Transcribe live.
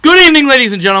evening,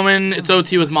 ladies and gentlemen. It's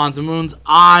OT with Mons and Moons.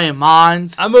 I am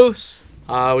Mons. I'm Moose.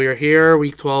 We are here.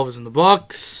 Week 12 is in the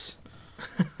books.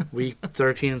 Week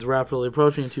 13 is rapidly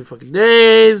approaching in 2 fucking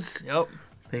days. Yep.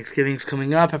 Thanksgiving's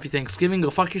coming up. Happy Thanksgiving. Go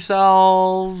fuck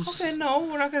yourselves. Okay, no,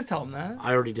 we're not gonna tell them that.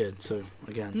 I already did. So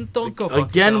again, Don't go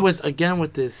fuck yourselves. Again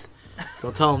with this.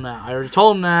 Don't tell them that. I already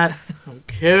told them that. I don't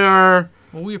care.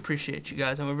 Well, we appreciate you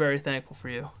guys, and we're very thankful for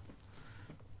you.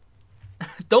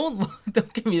 Don't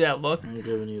give me that look. I'm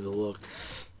giving you the look.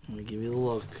 I'm gonna give you the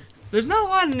look. There's not a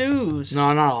lot of news.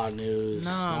 No, not a lot of news.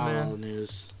 No, not man. a lot of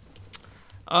news.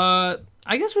 I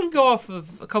guess we can go off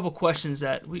of a couple questions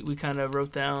that we kind of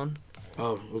wrote down.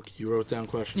 Oh, okay, you wrote down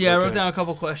questions. Yeah, okay. I wrote down a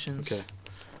couple questions. Okay.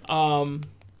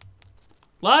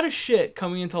 Lot of shit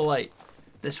coming into light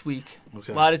this week.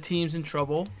 Okay. A lot of teams in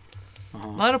trouble. Uh-huh. A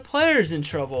lot of players in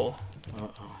trouble.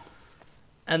 Uh-oh.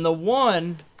 And the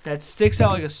one that sticks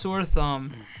out like a sore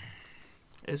thumb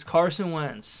is Carson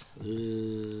Wentz.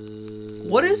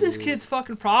 What is this kid's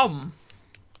fucking problem?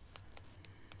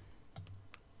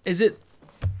 Is it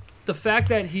the fact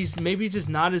that he's maybe just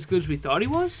not as good as we thought he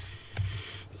was?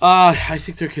 I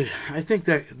think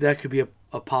that could be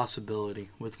a possibility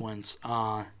with Wentz.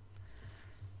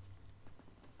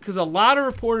 Because a lot of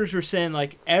reporters are saying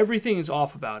like everything is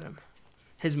off about him.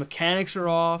 His mechanics are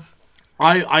off.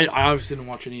 I obviously didn't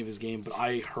watch any of his game, but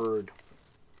I heard.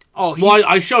 Oh, Well,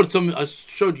 I showed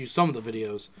you some of the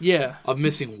videos yeah. of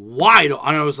missing wide, and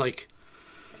I was like,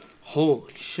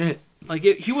 "Holy shit!" Like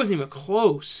he wasn't even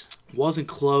close. Wasn't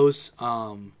close.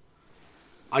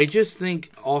 I just think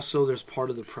also there's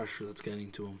part of the pressure that's getting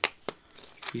to him.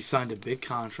 He signed a big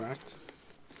contract,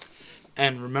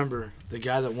 and remember, the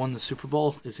guy that won the Super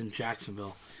Bowl is in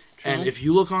Jacksonville. True. And if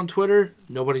you look on Twitter,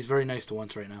 nobody's very nice to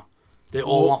Wentz right now. They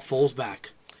all want Foles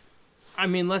back. I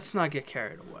mean, let's not get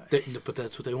carried away. But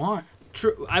that's what they want.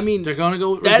 True. I mean, They're going to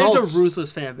go with that results. is a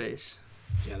ruthless fan base.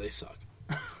 Yeah, they suck.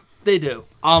 They do.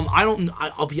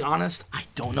 I'll be honest. I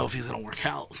don't know if he's going to work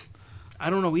out. I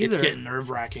don't know either. It's getting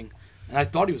nerve-wracking. And I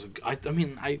thought he was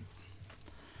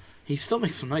he still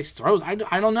makes some nice throws. I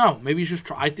don't know. Maybe he's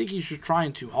just I think he's just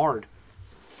trying too hard.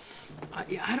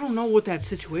 I don't know what that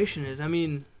situation is. I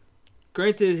mean,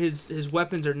 granted, his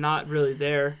weapons are not really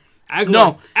there.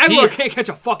 Aguilar can't catch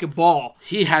a fucking ball.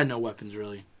 He had no weapons,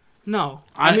 really. No.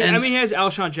 I mean, he has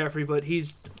Alshon Jeffrey, but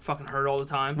he's fucking hurt all the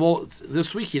time. Well,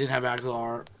 this week he didn't have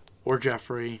Aguilar or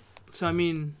Jeffrey. So, I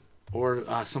mean... Or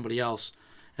somebody else.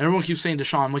 And everyone keeps saying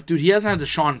Deshaun. I'm like, dude, he hasn't had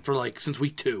Deshaun for, since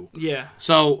week 2. Yeah.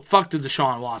 So, fuck the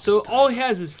Deshaun Watson. So, all he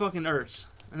has is fucking Ertz.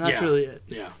 And that's really it.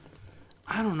 Yeah.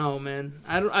 I don't know, man.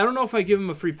 I don't know if I give him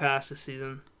a free pass this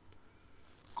season.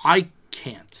 I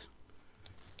can't.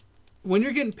 When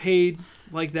you're getting paid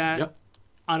like that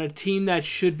on a team that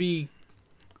should be...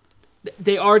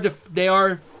 They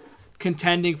are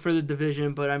contending for the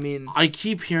division, but I mean... I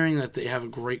keep hearing that they have a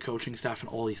great coaching staff and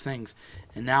all these things,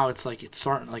 and now it's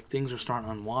things are starting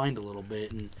to unwind a little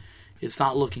bit, and it's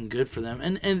not looking good for them.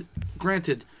 And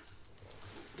granted,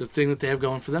 the thing that they have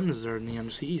going for them is they're in the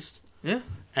NFC East. Yeah.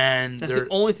 And that's the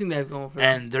only thing they have going for them.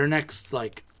 And their next 4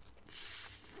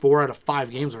 out of 5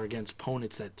 games are against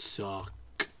opponents that suck.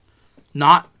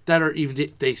 Not that are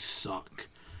even they suck.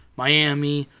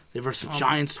 Miami, they versed the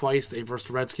Giants twice, they versed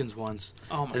the Redskins once.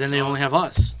 And then they only have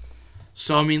us.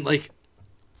 So I mean,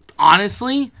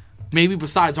 honestly, maybe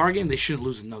besides our game, they shouldn't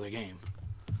lose another game.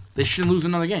 They shouldn't lose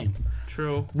another game.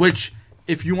 True. Which,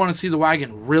 if you want to see the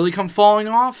wagon really come falling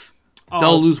off,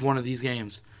 they'll lose one of these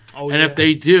games. And if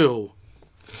they do,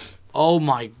 oh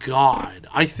my God,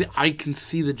 I can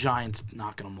see the Giants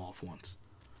knocking them off once.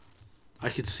 I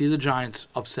could see the Giants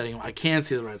upsetting them. I can't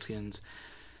see the Redskins.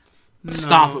 No.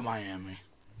 Stop at Miami.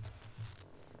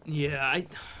 Yeah,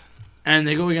 And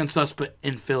they go against us, but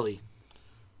in Philly.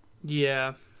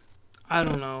 Yeah, I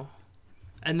don't know.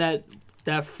 And that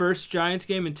first Giants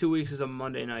game in 2 weeks is a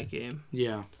Monday night game.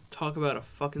 Yeah. Talk about a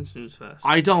fucking snooze fest.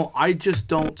 I just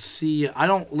don't see.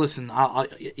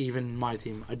 Even my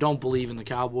team. I don't believe in the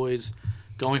Cowboys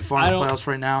going far in the playoffs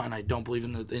right now, and I don't believe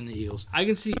in the Eagles. I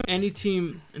can see any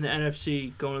team in the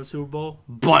NFC going to the Super Bowl,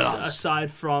 but aside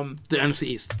from the NFC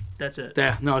East. That's it.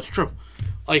 Yeah, no, it's true.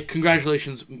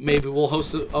 Congratulations. Maybe we'll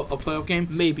host a playoff game.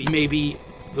 Maybe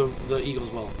the Eagles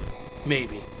will.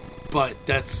 Maybe, but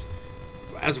that's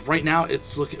as of right now.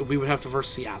 We would have to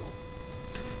verse Seattle.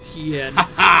 Yeah,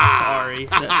 sorry.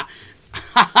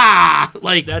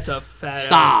 That's a fat.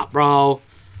 Stop, bro.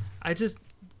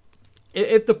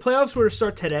 If the playoffs were to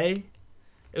start today,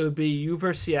 it would be you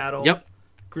versus Seattle. Yep.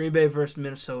 Green Bay versus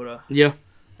Minnesota. Yeah.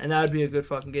 And that would be a good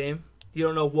fucking game. You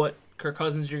don't know what Kirk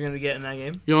Cousins you're going to get in that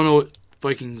game. You don't know what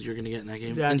Vikings you're going to get in that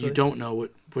game, Exactly. and you don't know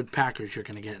what Packers you're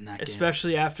going to get in that game.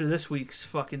 Especially after this week's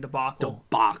fucking debacle.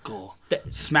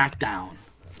 SmackDown.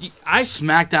 I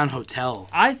SmackDown Hotel.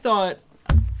 I thought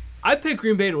I picked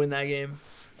Green Bay to win that game.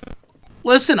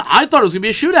 Listen, I thought it was going to be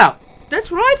a shootout. That's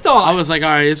what I thought. I was like, all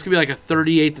right, it's going to be like a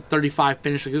 38-35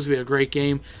 finish. Like, this is going to be a great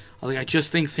game. I was like, I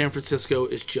just think San Francisco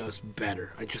is just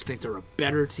better. I just think they're a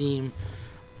better team.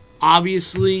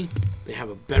 Obviously, they have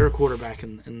a better quarterback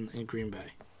in Green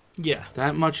Bay. Yeah.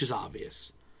 That much is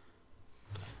obvious.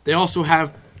 They also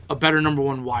have a better number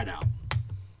one wideout.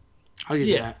 I'll give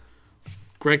you that.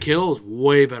 Greg Kittle is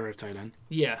way better at tight end.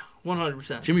 Yeah,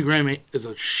 100%. Jimmy Graham is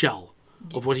a shell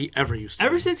of what he ever used to be.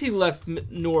 Ever since he left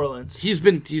New Orleans. He's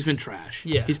been trash.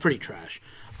 Yeah. He's pretty trash.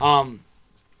 And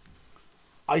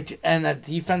that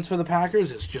defense for the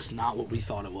Packers is just not what we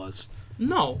thought it was.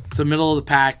 No. It's the middle of the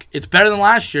pack. It's better than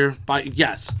last year, but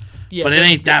yes. Yeah, but it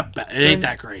ain't that bad. It ain't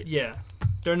that great. Yeah.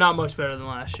 They're not much better than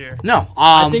last year. No.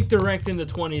 I think they're ranked in the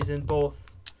 20s in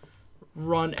both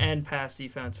run and pass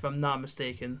defense, if I'm not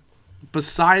mistaken.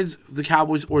 Besides the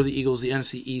Cowboys or the Eagles, the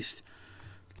NFC East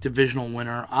divisional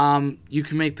winner, you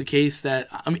can make the case that,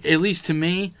 I mean, at least to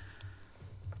me,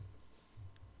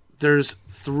 there's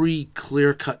 3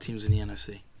 clear-cut teams in the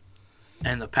NFC,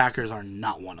 and the Packers are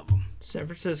not one of them. San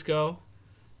Francisco,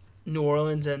 New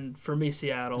Orleans, and for me,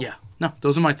 Seattle. Yeah. No,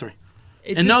 those are my 3.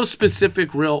 In no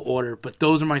specific real order, but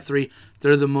those are my 3.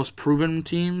 They're the most proven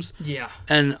teams. Yeah.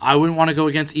 And I wouldn't want to go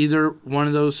against either one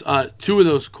of those, 2 of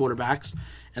those quarterbacks.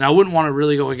 And I wouldn't want to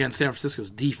really go against San Francisco's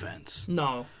defense.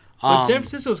 No. But San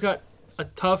Francisco's got a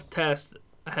tough test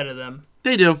ahead of them.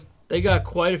 They do. They got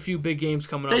quite a few big games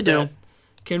coming up. They do.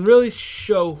 Can really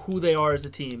show who they are as a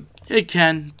team. It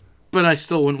can, but I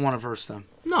still wouldn't want to verse them.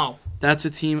 No. That's a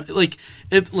team. Like,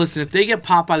 if they get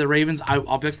popped by the Ravens,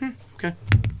 I'll be like, okay.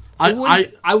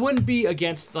 I wouldn't be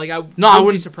against, like, I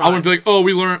wouldn't be surprised. I wouldn't be like, oh,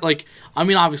 we learned, like, I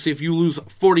mean, obviously, if you lose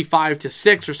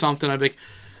 45-6 or something, I'd be like,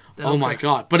 oh my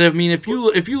God. But I mean, if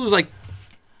you lose like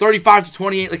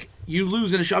 35-28, like you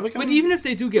lose in a shot. Like, but even if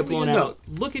they do get blown out,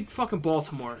 look at fucking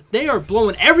Baltimore. They are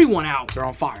blowing everyone out. They're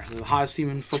on fire. They're the hottest team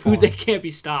in football. Dude, they can't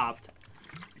be stopped.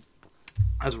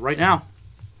 As of right now.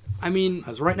 I mean,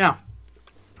 as of right now.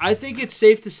 I think it's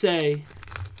safe to say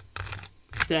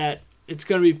that it's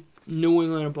going to be New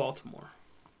England and Baltimore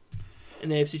in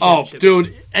the AFC Championship. Oh,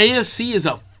 dude, AFC is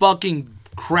a fucking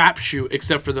crapshoot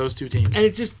except for those 2 teams. And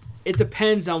it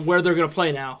depends on where they're going to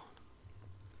play now.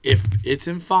 If it's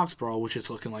in Foxborough, which it's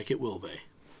looking like it will be.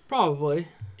 Probably.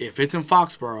 If it's in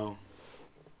Foxborough,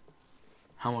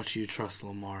 how much do you trust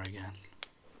Lamar again?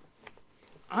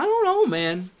 I don't know,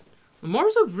 man.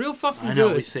 Lamar's looked real fucking good. I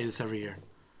know, we say this every year.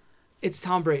 It's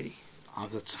Tom Brady.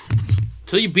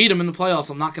 Until you beat him in the playoffs,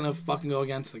 I'm not going to fucking go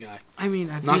against the guy. I mean,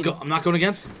 I'm not going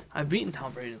against him. I've beaten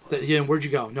Tom Brady in the playoffs. Yeah, and where'd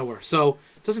you go? Nowhere. So,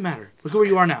 it doesn't matter. Look at where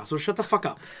you are now. So, shut the fuck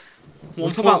up. We're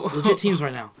talking about legit teams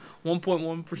right now.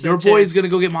 1.1%. Your boy's going to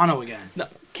go get mono again. No.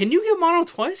 Can you get mono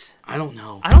twice? I don't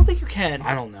know. I don't think you can.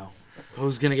 I don't know.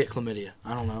 Who's going to get chlamydia?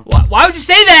 I don't know. Why would you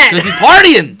say that? Because he's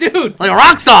partying. Dude. Like a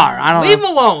rock star. I don't know. Leave him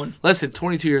alone. Listen,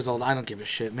 22 years old. I don't give a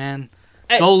shit, man.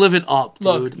 Hey, go live it up,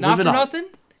 dude. Look, not live for it up. nothing.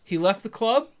 He left the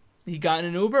club. He got in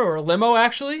an Uber or a limo,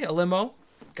 actually. A limo.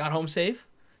 Got home safe.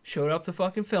 Showed up to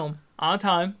fucking film. On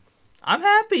time. I'm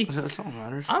happy. That's all that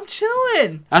matters. I'm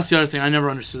chilling. That's the other thing. I never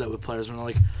understood that with players when they're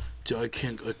like, dude, I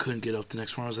couldn't get up the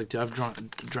next morning. I was like, dude, I've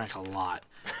drank a lot.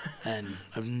 And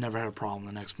I've never had a problem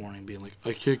the next morning being like,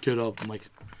 I can't get up. I'm like,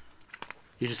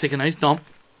 you just take a nice dump.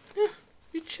 Yeah,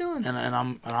 you're chilling.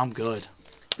 And I'm good.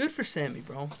 Good for Sammy,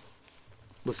 bro.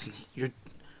 Listen,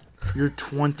 you're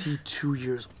 22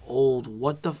 years old.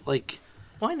 What the like?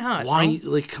 Why not? Why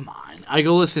like? Come on. I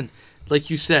go listen. Like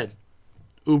you said,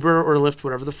 Uber or Lyft,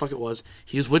 whatever the fuck it was.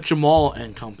 He was with Jamal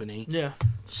and company. Yeah.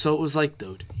 So it was like,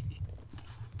 dude,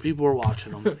 people were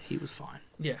watching him. He was fine.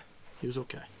 Yeah. He was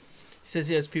okay. He says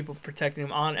he has people protecting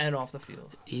him on and off the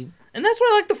field. And that's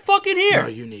what I like to fucking hear. No,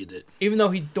 you need it. Even though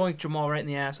he doinked Jamal right in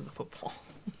the ass with the football.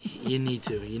 You need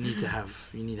to. You need to have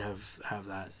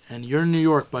that. And you're in New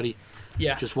York, buddy.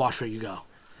 Yeah. Just watch where you go.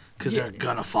 Because they're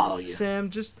going to follow you. Sam,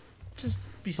 just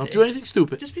be safe. Don't do anything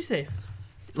stupid. Just be safe.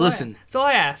 Listen. That's all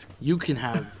I ask. You can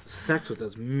have sex with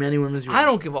as many women as you want. I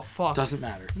don't give a fuck. Doesn't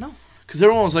matter. No. Because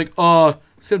everyone was like,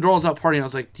 Sam Darnold's out partying. I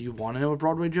was like, do you want to know what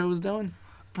Broadway Joe was doing?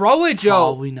 Broadway Joe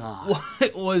Probably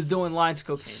not. was doing lines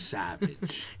cocaine.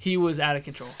 Savage. He was out of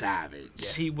control. Savage.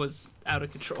 Yeah, he was out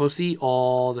of control. Pussy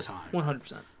all the time.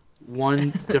 100%.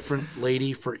 One different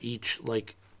lady for each,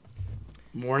 like,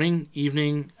 morning,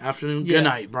 evening, afternoon, Yeah. good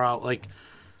night, bro. Like,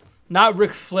 not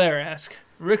Ric Flair-esque.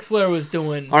 Ric Flair was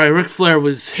doing... All right, Ric Flair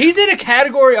was... He's in a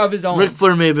category of his own. Ric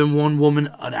Flair may have been one woman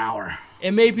an hour.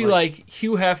 It may be like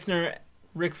Hugh Hefner,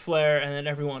 Ric Flair, and then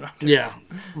everyone under. Yeah,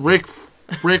 Rick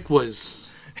was.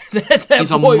 that he's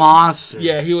boy, a monster.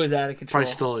 Yeah, he was out of control.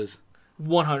 Probably still is.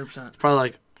 100%.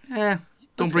 Probably like,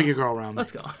 don't bring your girl around me.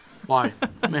 Let's go. Why?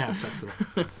 I may have sex with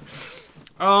her.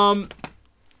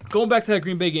 Going back to that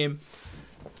Green Bay game,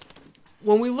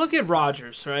 when we look at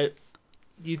Rodgers, right?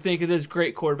 You think of this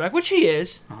great quarterback, which he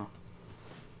is. Uh-huh.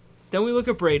 Then we look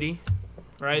at Brady,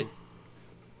 right?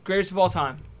 Greatest of all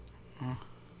time.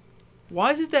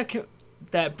 Why is it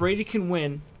that Brady can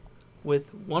win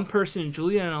with one person in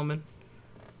Julian Edelman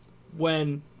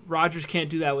when Rodgers can't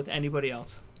do that with anybody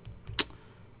else?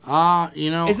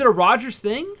 Is it a Rodgers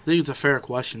thing? I think it's a fair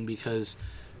question because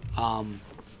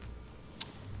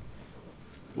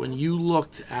when you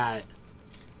looked at,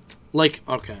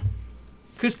 okay.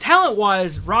 Because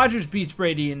talent-wise, Rodgers beats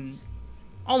Brady in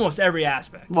almost every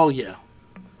aspect. Well, yeah.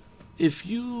 If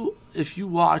you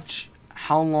watch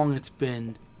how long it's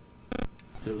been,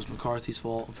 it was McCarthy's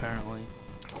fault, apparently.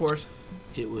 Of course.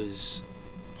 It was,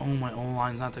 my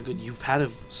O-line's not that good. You've had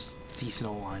a decent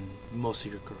O-line most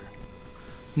of your career.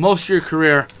 Most of your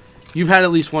career, you've had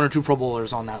at least 1 or 2 Pro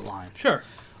Bowlers on that line. Sure.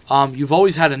 You've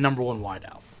always had a number 1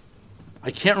 wideout.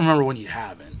 I can't remember when you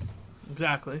haven't.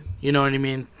 Exactly. You know what I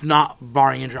mean? Not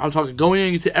barring injury. I'm talking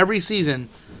going into every season,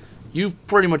 you've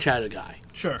pretty much had a guy.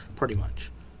 Sure. Pretty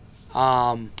much.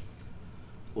 Well,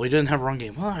 he didn't have a run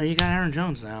game. Well, you got Aaron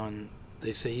Jones now, and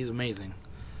they say he's amazing.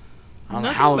 I don't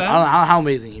know how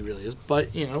amazing he really is,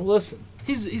 but, listen.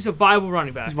 He's a viable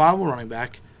running back. He's a viable running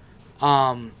back.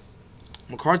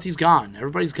 McCarthy's gone.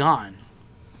 Everybody's gone.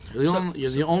 You're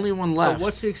the only one left. So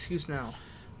what's the excuse now?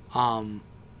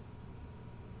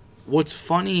 What's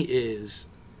funny is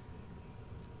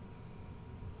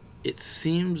it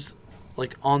seems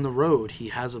like on the road he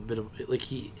has a bit of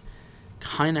he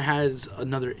kind of has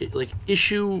another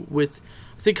issue with.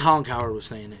 I think Colin Cowherd was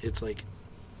saying it. It's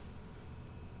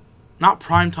not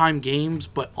primetime games,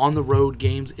 but on the road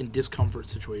games in discomfort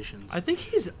situations. I think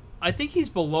he's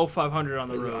below 500 on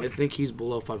the road. I think he's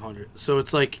below 500. So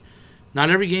it's not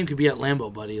every game could be at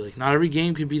Lambeau, buddy. Not every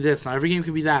game could be this. Not every game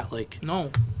could be that. No.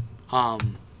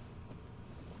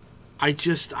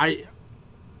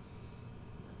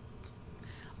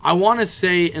 I want to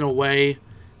say in a way,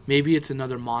 maybe it's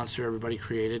another monster everybody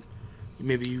created.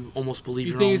 Maybe you almost believe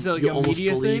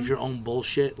your own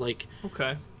bullshit.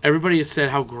 Okay. Everybody has said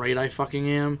how great I fucking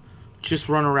am. Just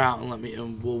run around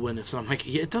and we'll win it. So I'm like,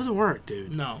 yeah, it doesn't work,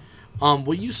 dude. No.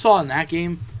 What you saw in that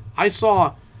game, I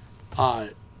saw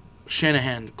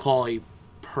Shanahan call a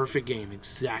perfect game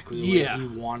exactly the way he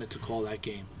wanted to call that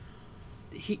game.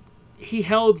 He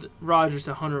held Rodgers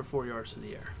to 104 yards in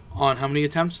the air. On how many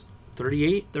attempts?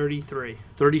 38? 33.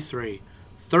 33.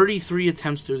 33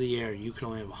 attempts through the air. You can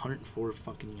only have 104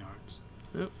 fucking yards.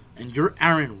 Yep. And you're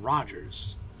Aaron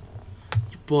Rodgers.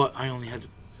 But I only had...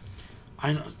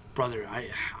 Brother, I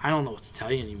don't know what to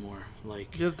tell you anymore.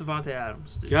 You have Devontae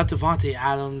Adams, dude. You got Devontae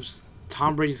Adams.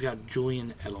 Tom Brady's got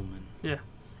Julian Edelman. Yeah.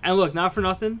 And look, not for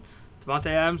nothing, Devontae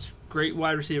Adams, great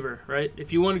wide receiver, right?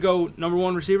 If you want to go number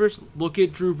 1 receivers, look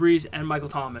at Drew Brees and Michael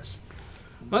Thomas.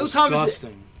 Michael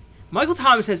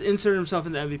Thomas has inserted himself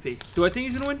in the MVP. Do I think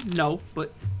he's going to win? No,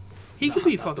 but he could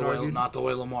be fucking argued. Not the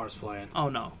way Lamar's playing. Oh,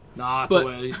 no. The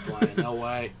way he's playing. No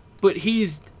way. But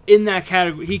he's in that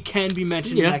category. He can be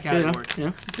mentioned in that category.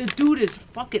 Yeah. The dude is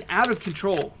fucking out of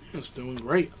control. He's doing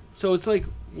great. So it's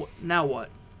now what?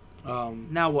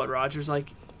 Now what, Rodgers?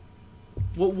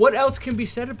 What else can be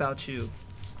said about you?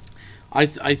 I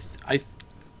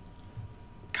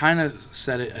kind of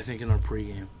said it, I think, in our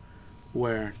pregame,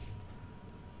 where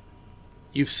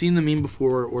you've seen the meme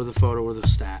before, or the photo, or the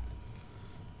stat.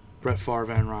 Brett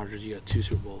Favre, Aaron Rodgers, you got 2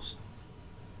 Super Bowls.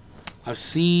 I've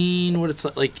seen what it's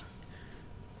like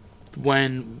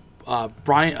when not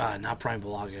Brian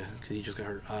Bulaga, because he just got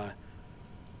hurt.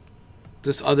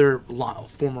 This other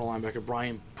former linebacker,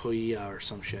 Brian Puya or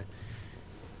some shit,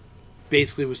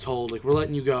 basically was told, we're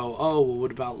letting you go. Oh, well,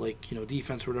 what about,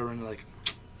 defense or whatever? And they're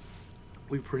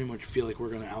we pretty much feel like we're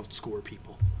going to outscore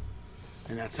people.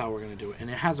 And that's how we're going to do it. And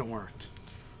it hasn't worked.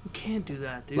 You can't do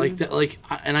that, dude.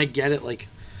 And I get it.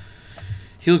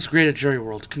 He looks great at Jerry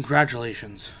World.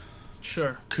 Congratulations.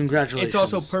 Sure. Congratulations. It's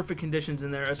also perfect conditions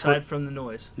in there, aside from the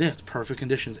noise. Yeah, it's perfect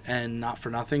conditions. And not for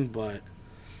nothing, but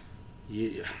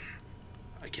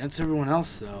against everyone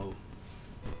else, though.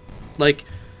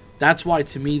 That's why,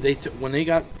 to me, when they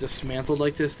got dismantled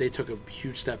like this, they took a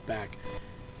huge step back.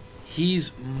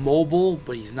 He's mobile,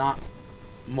 but he's not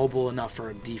mobile enough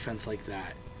for a defense like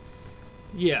that.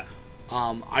 Yeah.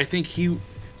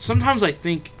 Sometimes I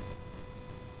think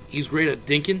he's great at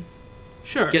dinking.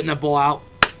 Sure. Getting that ball out.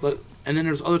 And then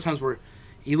there's other times where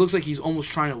he looks like he's almost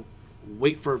trying to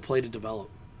wait for a play to develop.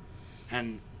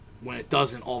 And when it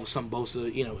doesn't, all of a sudden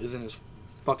Bosa, is in his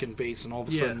fucking face and all of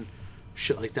a sudden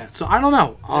shit like that. So I don't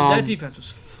know. That defense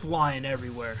was flying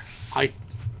everywhere.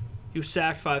 He was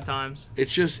sacked 5 times.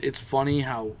 It's funny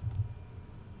how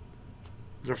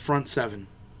their front seven,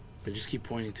 they just keep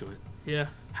pointing to it. Yeah.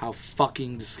 How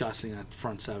fucking disgusting that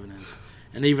front seven is.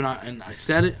 And even I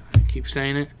said it, I keep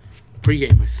saying it.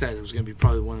 Pre-game, I said it was going to be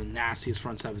probably one of the nastiest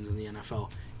front sevens in the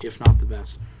NFL, if not the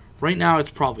best. Right now, it's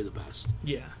probably the best.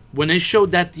 Yeah. When they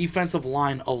showed that defensive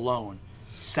line alone,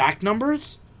 sack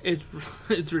numbers,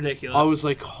 it's ridiculous. I was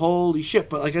like, holy shit.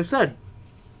 But like I said,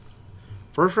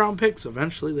 first round picks,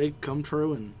 eventually they come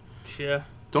true. And yeah.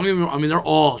 Don't get me wrong. I mean,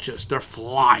 they're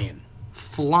flying.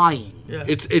 Flying. Yeah.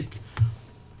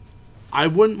 I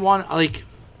wouldn't want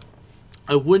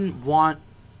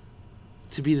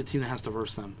to be the team that has to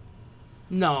verse them.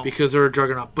 No. Because they're a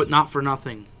juggernaut. But not for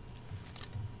nothing.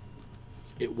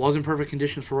 It wasn't perfect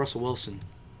conditions for Russell Wilson.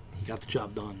 He got the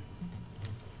job done.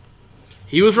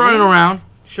 He was running around.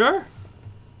 Sure.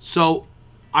 So,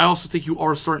 I also think you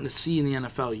are starting to see in the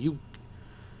NFL, you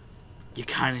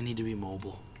kind of need to be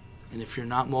mobile. And if you're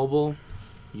not mobile,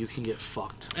 you can get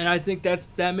fucked. And I think that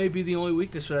may be the only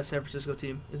weakness for that San Francisco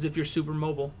team, is if you're super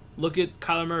mobile. Look at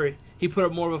Kyler Murray. He put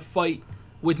up more of a fight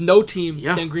with no team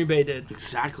than Green Bay did.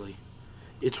 Exactly.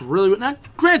 It's really... Now,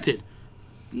 granted,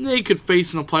 they could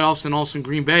face in the playoffs and all of a sudden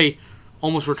Green Bay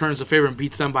almost returns the favor and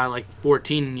beats them by like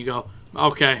 14 and you go,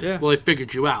 okay, well, they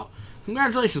figured you out.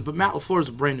 Congratulations, but Matt LaFleur is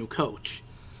a brand new coach.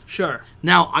 Sure.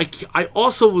 Now, I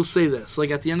also will say this. Like,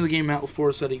 at the end of the game, Matt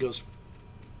LaFleur said, he goes,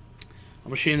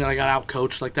 I'm ashamed that I got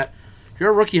out-coached like that. You're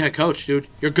a rookie head coach, dude.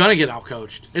 You're going to get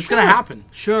out-coached. It's going to happen.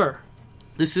 Sure.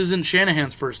 This isn't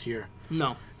Shanahan's first year.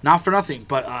 No. Not for nothing,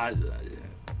 but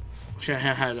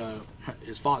Shanahan had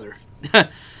his father.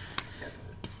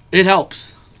 It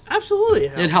helps. Absolutely,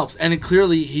 it helps. And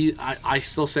clearly, I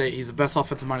still say he's the best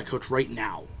offensive-minded coach right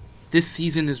now. This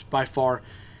season is by far...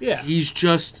 Yeah.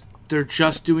 They're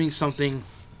just doing something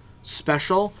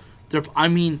special.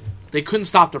 They couldn't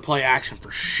stop their play action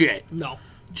for shit. No.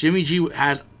 Jimmy G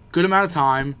had good amount of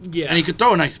time. Yeah. And he could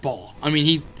throw a nice ball. I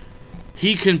mean,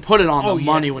 he can put it on the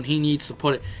money when he needs to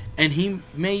put it. And he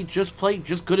may just play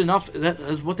just good enough. That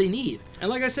is what they need. And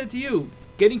like I said to you,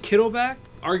 getting Kittle back,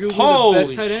 arguably the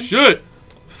best tight end. Shit.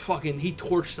 Fucking, he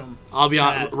torched them. I'll be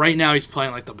honest. Right now, he's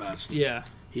playing like the best. Yeah.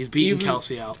 He's beating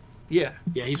Kelsey out. Yeah.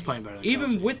 Yeah, he's playing better than Even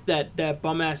Kelsey. with that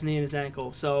bum-ass knee in his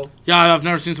ankle, so... Yeah, I've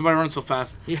never seen somebody run so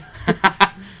fast. Yeah.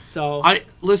 So...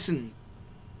 Listen,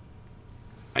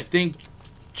 I think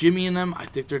Jimmy and them, I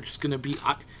think they're just going to be...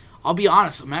 I'll be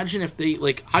honest, imagine if they...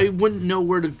 I wouldn't know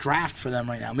where to draft for them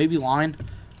right now. Maybe line.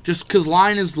 Just because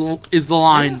line is the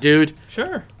line, dude.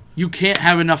 Sure. You can't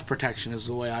have enough protection is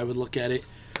the way I would look at it.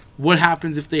 What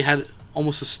happens if they had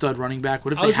almost a stud running back?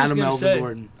 What if they had a Melvin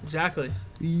Gordon? Exactly.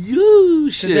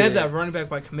 Because they have that running back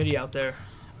by committee out there.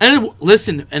 And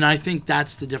listen, and I think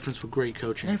that's the difference with great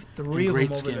coaching. They have 3 of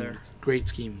them over there. Great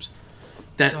schemes.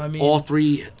 That so, all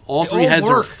three heads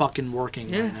are fucking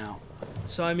working right now.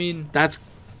 So I mean,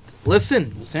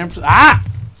 listen, San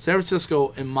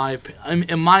Francisco, in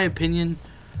my opinion,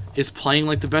 is playing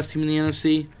like the best team in the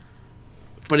NFC.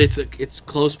 But it's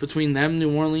close between them,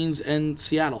 New Orleans, and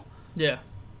Seattle. Yeah.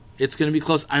 It's going to be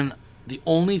close. And the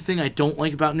only thing I don't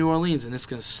like about New Orleans, and it's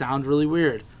going to sound really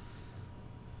weird,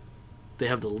 they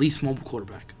have the least mobile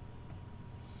quarterback.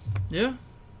 Yeah.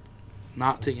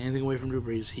 Not taking anything away from Drew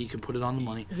Brees. He can put it on the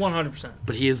money. 100%.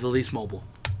 But he is the least mobile.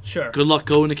 Sure. Good luck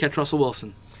going to catch Russell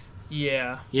Wilson.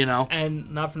 Yeah.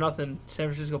 And not for nothing, San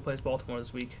Francisco plays Baltimore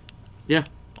this week. Yeah.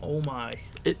 Oh, my.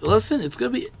 Listen, it's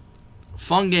going to be a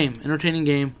fun game, entertaining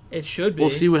game. It should be. We'll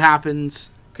see what happens.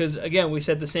 Because, again, we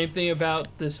said the same thing about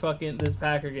this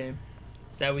Packer game,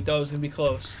 that we thought was going to be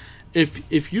close.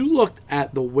 If you looked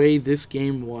at the way this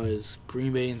game was,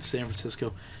 Green Bay and San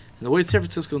Francisco, and the way San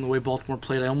Francisco and the way Baltimore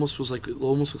played, it almost looks like we're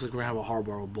going to have a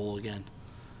Harbaugh Bowl again.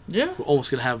 Yeah. We're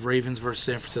almost going to have Ravens versus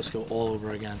San Francisco all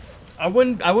over again. I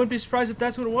wouldn't be surprised if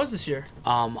that's what it was this year.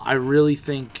 I really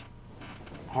think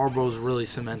Harbaugh's really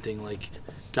cementing,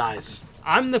 guys.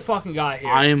 I'm the fucking guy here.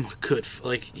 I am good.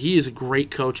 He is a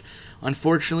great coach.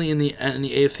 Unfortunately, in the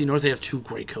AFC North, they have 2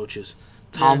 great coaches.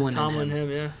 Tomlin and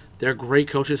him. Yeah. They're great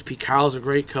coaches. Pete Carroll's a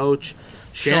great coach.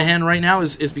 Shanahan right now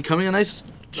is becoming a nice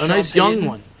young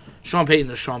one. Sean Payton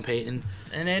is Sean Payton.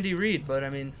 And Andy Reid, but I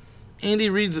mean...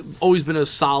 Andy Reid's always been a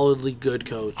solidly good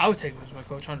coach. I would take him as my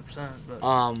coach 100%. But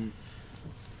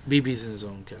BB's in his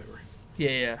own category.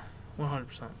 Yeah,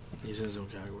 100%. He's in his own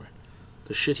category.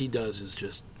 The shit he does is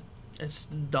just... It's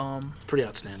dumb. Pretty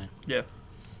outstanding. Yeah.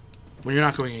 When you're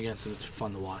not going against him, it's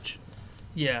fun to watch.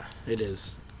 Yeah. It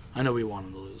is. I know we want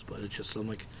him to lose, but it's just, I'm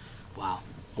like, wow.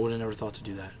 I would have never thought to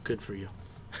do that. Good for you.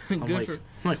 I'm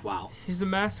like, wow. He's a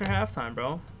master halftime,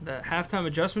 bro. That halftime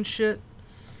adjustment shit.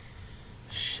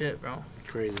 Shit, bro.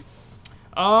 Crazy.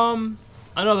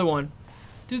 Another one.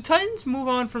 Do the Titans move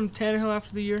on from Tannehill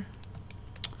after the year?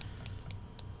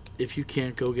 If you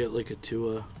can't go get like a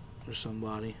Tua or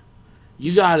somebody,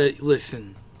 you gotta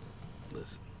listen.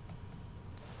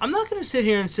 I'm not gonna sit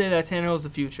here and say that Tannehill's the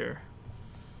future,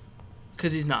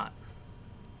 because he's not.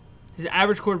 He's an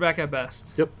average quarterback at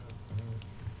best. Yep.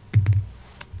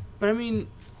 But I mean,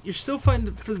 you're still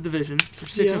fighting for the division.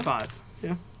 You're 6-5.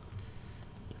 Yeah.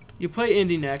 You play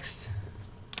Indy next,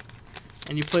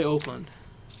 and you play Oakland.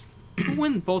 You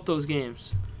win both those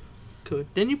games. Could.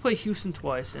 Then you play Houston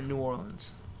twice and New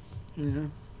Orleans. Yeah.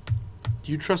 Do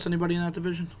you trust anybody in that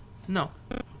division? No.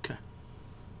 Okay.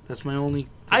 That's my only...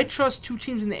 I trust two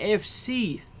teams in the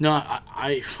AFC. No,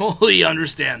 I fully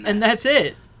understand that. And that's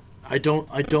it. I don't...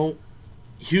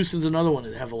 Houston's another one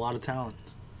that have a lot of talent.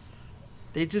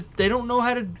 They don't know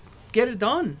how to get it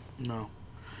done. No.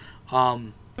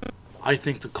 I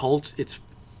think the Colts,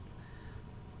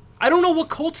 I don't know what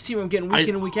Colts team I'm getting week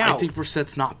in and week out. I think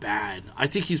Brissett's not bad. I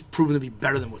think he's proven to be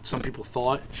better than what some people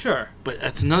thought. Sure. But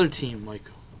that's another team, like,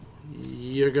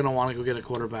 you're going to want to go get a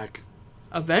quarterback.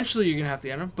 Eventually you're going to have to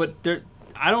get him. But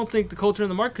I don't think the Colts are in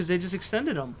the mark because they just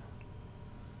extended him.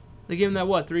 They gave him that,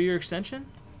 3-year extension?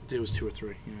 It was 2 or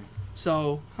 3, yeah.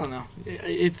 So. I don't know.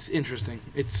 It's interesting.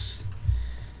 The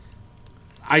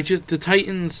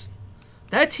Titans.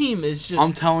 That team is just.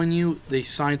 I'm telling you, they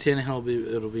signed Tannehill,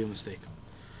 it'll be a mistake.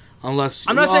 Unless.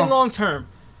 I'm not saying long term.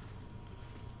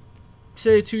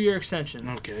 Say a 2-year extension.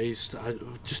 Okay. I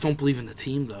just don't believe in the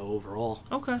team, though, overall.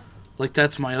 Okay. Like,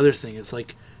 that's my other thing. It's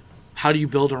like, how do you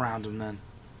build around him then?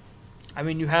 I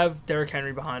mean, you have Derrick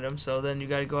Henry behind him, so then you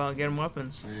got to go out and get him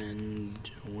weapons. And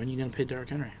when are you going to pay Derrick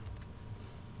Henry?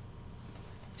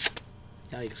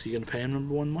 Yikes, you going to pay him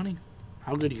number 1 money?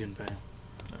 How good are you going to pay him?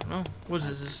 I don't know. What is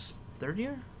this, his 3rd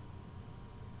year?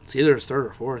 It's either his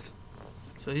 3rd or 4th.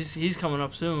 So he's coming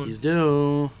up soon. He's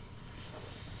due.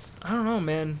 I don't know,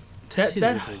 man. He's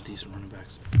like decent running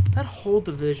backs. That whole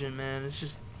division, man, is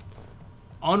just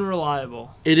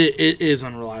unreliable. It is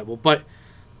unreliable, but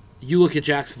you look at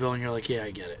Jacksonville and you're like, yeah,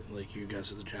 I get it. Like, you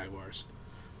guys are the Jaguars.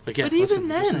 Like, yeah, but even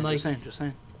then, just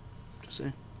saying.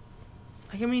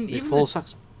 Like, I mean, Nick Foles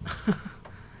sucks.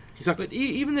 He sucks. But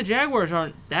even the Jaguars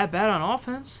aren't that bad on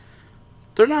offense.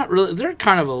 They're not really. They're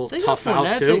kind of a little tough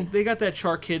out too. They got that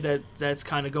Chark kid that's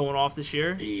kind of going off this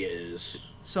year. He is.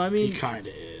 So I mean, he kind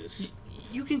of is.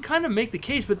 You can kind of make the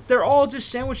case, but they're all just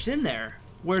sandwiched in there.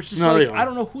 Where it's just like I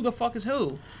don't know who the fuck is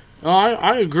who. No,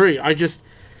 I agree. I just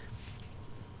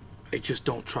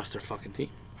don't trust their fucking team.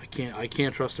 I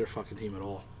can't trust their fucking team at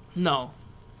all. No,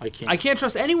 I can't. I can't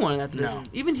trust anyone in that division. No.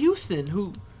 Even Houston,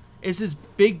 who is this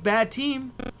big bad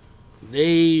team.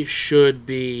 They should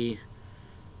be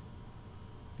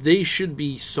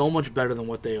so much better than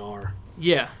what they are.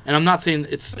 Yeah. And I'm not saying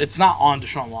it's not on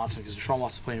Deshaun Watson because Deshaun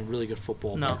Watson's playing really good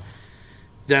football. No. But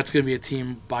that's going to be a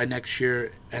team by next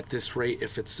year at this rate.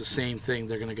 If it's the same thing,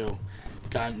 they're going to go,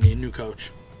 need a new coach.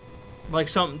 Like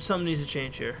something needs to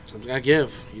change here. Something's got to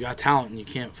give. You got talent and you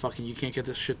can't get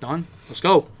this shit done. Let's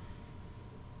go.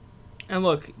 And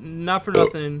look, not for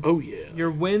nothing. Oh yeah. Your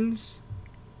wins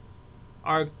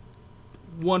are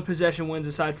 1 possession wins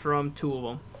aside from 2 of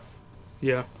them.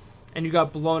 Yeah. And you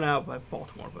got blown out by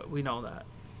Baltimore, but we know that.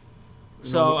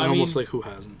 So I mean, almost like who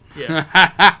hasn't?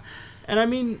 Yeah. And I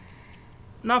mean,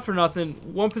 not for nothing.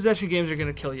 1 possession games are going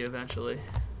to kill you eventually.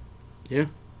 Yeah.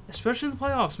 Especially in the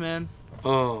playoffs, man.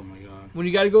 Oh my god. When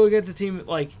you got to go against a team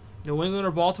like New England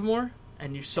or Baltimore,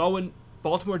 and you saw what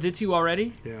Baltimore did to you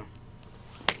already. Yeah.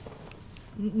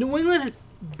 New England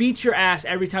beats your ass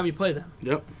every time you play them.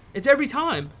 Yep. It's every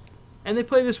time. And they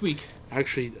play this week.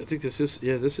 Actually, I think this is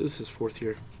his 4th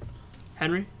year.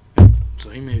 Henry? So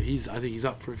I think he's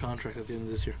up for a contract at the end of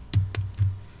this year.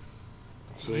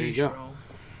 So there you go. Bro.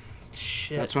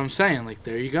 Shit. That's what I'm saying. Like,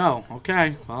 there you go.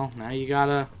 Okay. Well, now you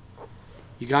gotta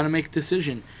make a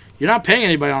decision. You're not paying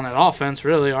anybody on that offense,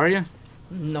 really, are you?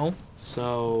 No.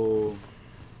 So,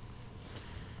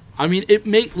 I mean,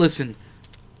 listen.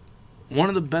 One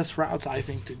of the best routes I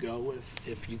think to go with,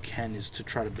 if you can, is to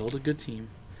try to build a good team.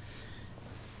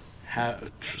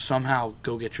 Somehow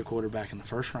go get your quarterback in the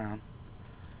 1st round.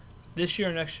 This year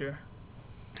or next year?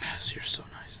 This year's so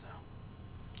nice, though.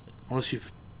 Unless you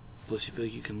feel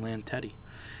like you can land Teddy.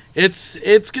 It's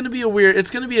going to be I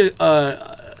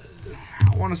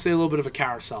want to say a little bit of a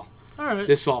carousel. All right.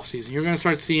 This offseason. You're going to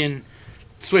start seeing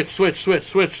switch. Like,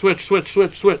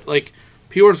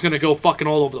 Pure's going to go fucking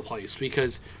all over the place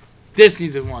because this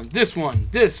needs one,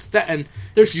 this, that, and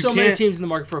there's so many teams in the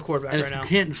market for a quarterback right now. And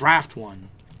if you can't draft one,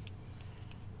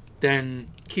 then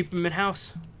keep him in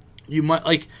house. You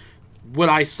might would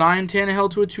I sign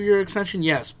Tannehill to a 2-year extension?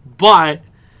 Yes, but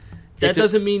that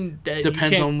doesn't mean that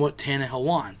depends on what Tannehill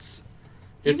wants.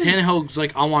 If Tannehill's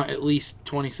like, I want at least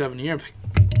 27 a year,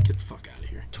 get the fuck out of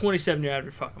here. 27 a year out of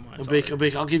your fucking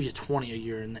mind. I'll give you 20 a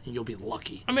year, and you'll be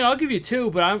lucky. I mean, I'll give you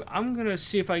 2, but I'm gonna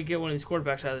see if I can get one of these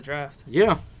quarterbacks out of the draft.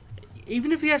 Yeah.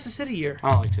 Even if he has to sit a year.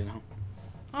 I don't like Tannehill.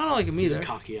 I don't like him either. He's a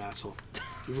cocky asshole.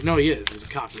 No, he is. He's a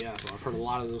cocky asshole. I've heard a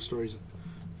lot of those stories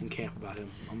in camp about him.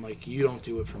 I'm like, you don't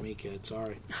do it for me, kid.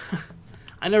 Sorry.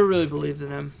 I never really believed in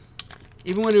him.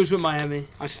 Even when he was with Miami.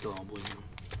 I still don't believe in him.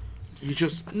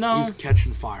 He's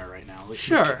catching fire right now. Like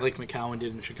McCowan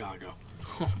did in Chicago.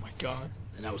 Oh, my God.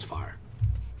 And that was fire.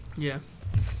 Yeah.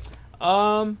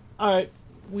 All right.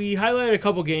 We highlighted a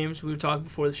couple games we were talking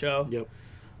before the show. Yep.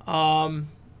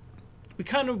 We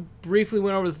kind of briefly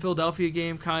went over the Philadelphia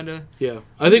game, kind of. Yeah.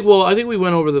 I think we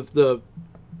went over the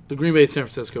Green Bay San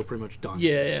Francisco pretty much done.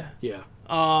 Yeah.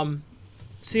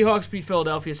 Seahawks beat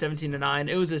Philadelphia 17-9.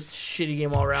 It was a shitty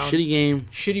game all around. Shitty game.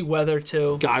 Shitty weather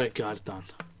too. Got it done.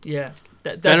 Yeah.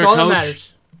 That's all that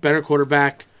matters. Better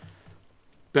quarterback.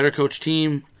 Better coach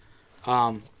team.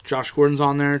 Josh Gordon's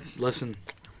on there. Listen,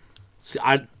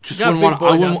 I just wouldn't want.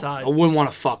 I wouldn't want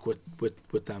to fuck with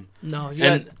them. No,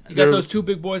 you got those 2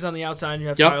 big boys on the outside, and you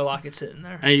have Tyler Lockett sitting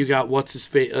there. And you got what's his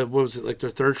face? What was it, like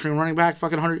their third string running back?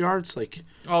 Fucking 100 yards, like.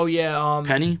 Oh yeah,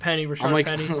 Penny, Rashard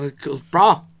Penny,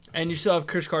 brah. And you still have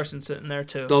Chris Carson sitting there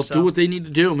too. They'll do what they need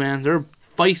to do, man. They're a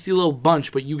feisty little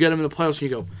bunch, but you get them in the playoffs, and you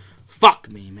go, fuck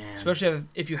me, man. Especially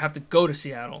if you have to go to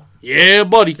Seattle. Yeah,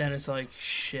 buddy. Then it's like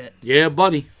shit. Yeah,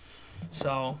 buddy.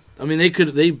 So I mean,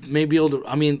 they may be able to.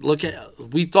 I mean,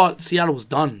 we thought Seattle was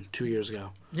done 2 years ago.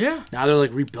 Yeah. Now they're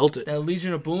like rebuilt it. That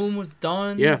Legion of Boom was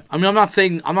done. Yeah. I mean, I'm not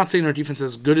saying their defense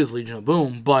is as good as Legion of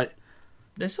Boom, but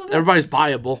everybody's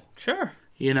viable. Sure.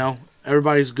 You know,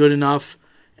 everybody's good enough,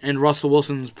 and Russell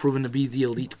Wilson's proven to be the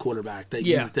elite quarterback that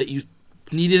you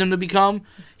needed him to become.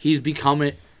 He's become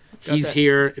it. He's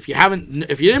here. If you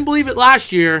didn't believe it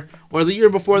last year or the year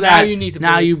before that,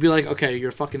 now you'd be like, okay, you're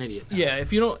a fucking idiot. Now. Yeah,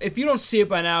 if you don't see it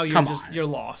by now, you're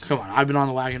lost. Come on, I've been on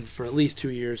the wagon for at least 2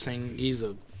 years saying he's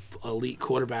a elite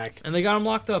quarterback, and they got him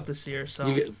locked up this year. So,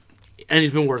 and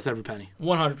he's been worth every penny.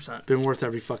 100%. Been worth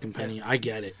every fucking penny. Yeah. I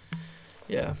get it.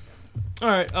 Yeah. All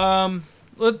right.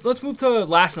 Let's move to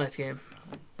last night's game.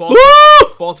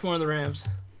 Baltimore and the Rams.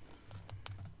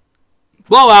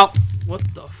 Blowout.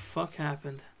 What the fuck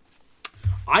happened?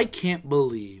 I can't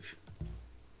believe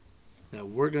that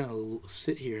we're going to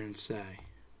sit here and say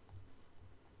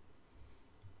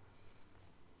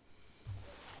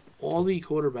all the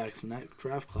quarterbacks in that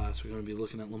draft class are going to be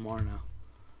looking at Lamar now.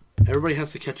 Everybody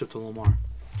has to catch up to Lamar.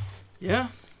 Yeah.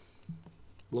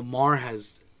 Lamar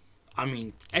has,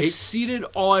 exceeded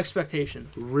all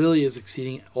expectations. Really is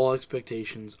exceeding all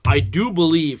expectations. I do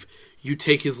believe you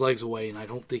take his legs away, and I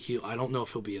don't know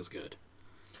if he'll be as good.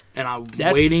 And I'm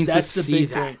waiting to see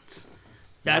that.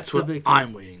 That's the big thing.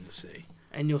 I'm waiting to see.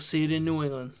 And you'll see it in New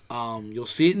England. You'll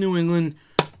see it in New England.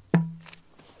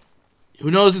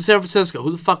 Who knows in San Francisco?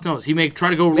 Who the fuck knows? He may try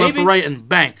to go left or right and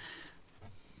bang.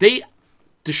 They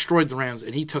destroyed the Rams,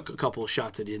 and he took a couple of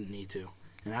shots that he didn't need to.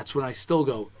 And that's when I still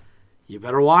go, you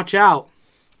better watch out.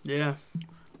 Yeah.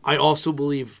 I also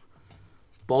believe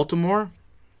Baltimore,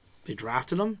 they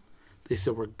drafted him. They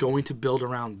said, we're going to build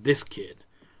around this kid.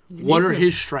 What are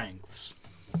his strengths?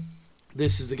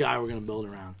 This is the guy we're going to build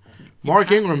around. Mark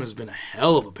Ingram has been a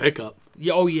hell of a pickup.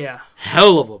 Oh, yeah.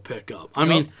 Hell of a pickup. I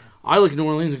mean, I look at New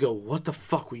Orleans and go, what the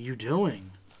fuck were you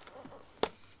doing?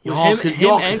 Him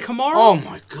and Kamara? Oh,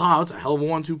 my God. That's a hell of a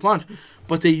 1-2 punch.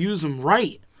 But they use him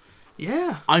right.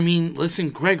 Yeah. I mean, listen,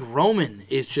 Greg Roman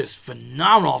is just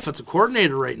phenomenal offensive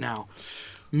coordinator right now.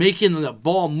 Making the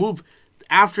ball move.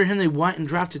 After him, they went and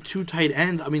drafted 2 tight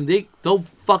ends. I mean, they'll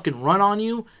fucking run on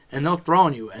you, and they'll throw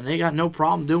on you. And they got no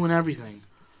problem doing everything.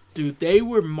 Dude, they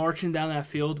were marching down that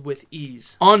field with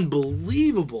ease.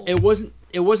 Unbelievable. It wasn't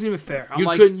even fair. You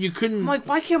couldn't. I'm like,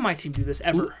 why can't my team do this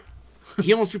ever?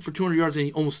 He almost threw for 200 yards, and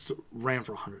he almost ran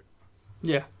for 100.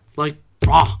 Yeah. Like,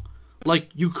 brah. Like,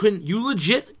 you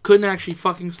legit couldn't actually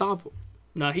fucking stop him.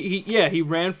 No, he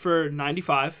ran for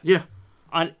 95. Yeah.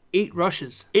 On 8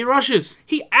 rushes. 8 rushes.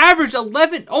 He averaged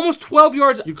 11, almost 12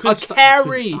 yards a carry. You couldn't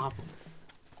stop him.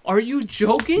 Are you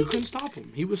joking? You couldn't stop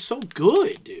him. He was so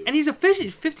good, dude. And he's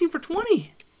efficient. 15 for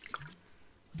 20.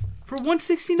 For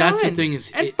 169. That's the thing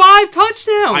is... And 5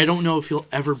 touchdowns. I don't know if he'll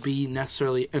ever be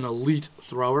necessarily an elite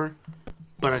thrower,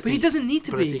 but he doesn't need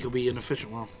to be. But I think he'll be an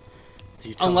efficient one.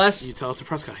 You tell it to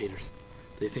Prescott haters.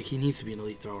 They think he needs to be an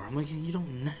elite thrower. I'm like, you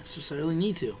don't necessarily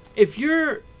need to. If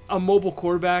you're a mobile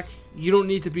quarterback, you don't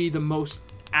need to be the most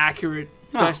accurate,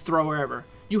 best thrower ever.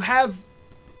 You have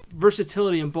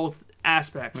versatility in both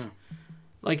aspects. Yeah.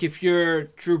 Like if you're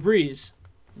Drew Brees,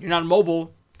 you're not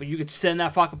mobile, but you could sit in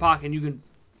that fucking pocket and you can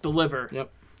deliver. Yep.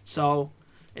 So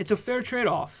it's a fair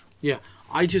trade-off. Yeah.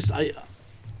 They're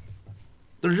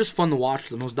just fun to watch.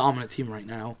 The most dominant team right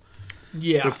now.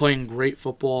 Yeah. They're playing great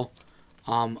football.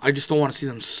 I just don't want to see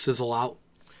them sizzle out.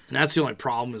 And that's the only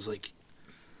problem is, like,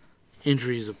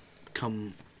 injuries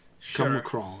come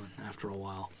crawling after a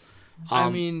while.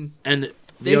 And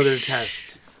the other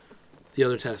test,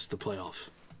 the playoff.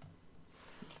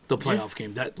 The playoff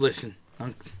game.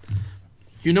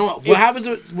 You know what happens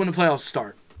when the playoffs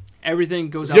start? Everything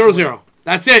goes 0-0.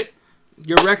 That's it.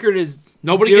 Your record is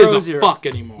nobody 0-0. gives a fuck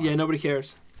anymore. Yeah, nobody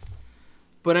cares.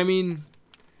 But I mean,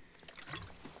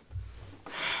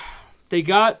 they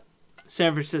got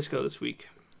San Francisco this week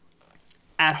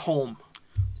at home.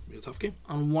 Be a tough game.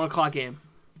 On 1:00 game.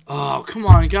 Oh, come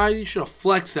on, guys. You should have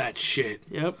flexed that shit.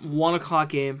 Yep, 1:00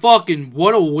 game. Fucking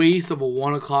what a waste of a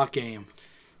 1:00 game.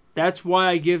 That's why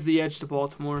I give the edge to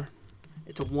Baltimore.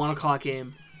 It's a 1:00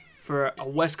 game for a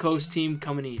West Coast team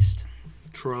coming east.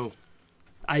 True.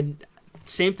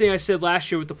 Same thing I said last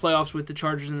year with the playoffs with the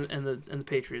Chargers and the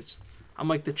Patriots. I'm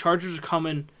like, the Chargers are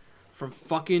coming from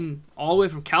fucking all the way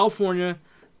from California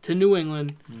to New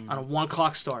England on a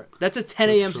 1:00 start. That's a 10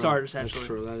 a.m. start, essentially. That's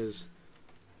true.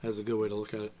 That's a good way to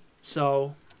look at it.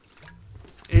 So,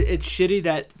 it's shitty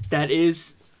that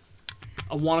is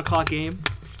a 1:00 game.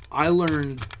 I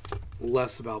learned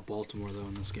less about Baltimore, though,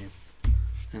 in this game.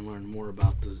 And learned more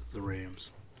about the Rams.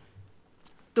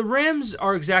 The Rams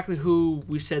are exactly who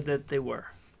we said that they were.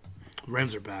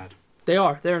 Rams are bad. They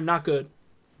are. They're not good.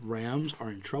 Rams are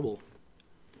in trouble.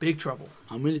 Big trouble.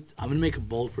 I'm gonna make a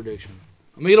bold prediction.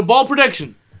 I'm making a bold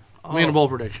prediction.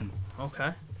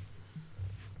 Okay.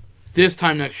 This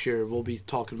time next year, we'll be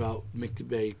talking about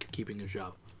McVay keeping his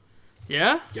job.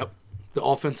 Yeah? Yep. The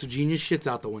offensive genius shit's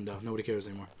out the window. Nobody cares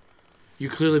anymore. You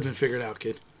clearly been figured out,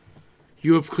 kid.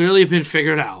 You have clearly been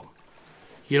figured out.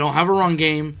 You don't have a run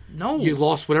game. No. You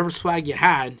lost whatever swag you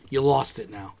had. You lost it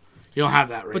now. You don't have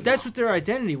that right now. But that's what their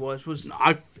identity was.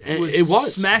 It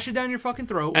was. Smash it down your fucking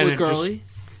throat with Gurley.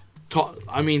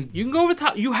 You can go over the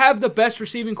top. You have the best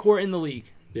receiving core in the league.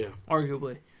 Yeah.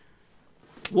 Arguably.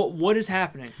 What is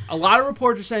happening? A lot of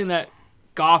reports are saying that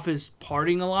Goff is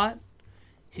partying a lot.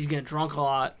 He's getting drunk a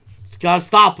lot. You gotta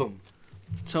stop him.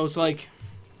 So it's like,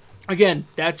 again,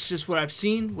 that's just what I've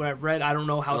seen, what I've read. I don't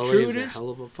know how true it is. A hell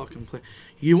of a fucking play.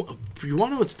 You want to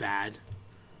know what's bad?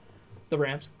 The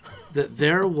Rams. That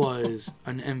there was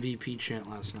an MVP chant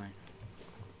last night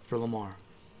for Lamar.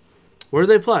 Where do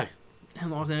they play?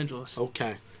 In Los Angeles.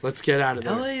 Okay, let's get out of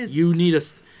there. LA is. You need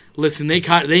us. Listen, they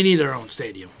need their own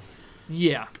stadium.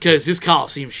 Yeah. Because this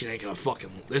Coliseum shit ain't gonna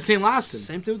fucking. This ain't lasting.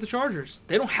 Same thing with the Chargers.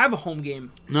 They don't have a home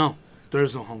game. No, there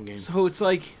is no home game. So it's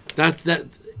like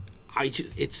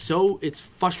it's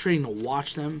frustrating to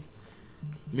watch them.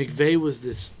 McVay was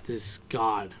this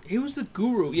god. He was the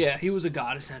guru. Yeah, he was a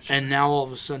god essentially. And now all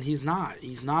of a sudden he's not.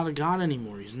 He's not a god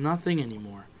anymore. He's nothing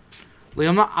anymore. Like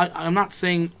I'm not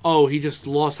saying he just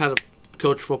lost how to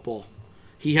coach football.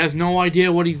 He has no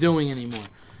idea what he's doing anymore.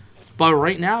 But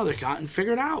right now they've gotten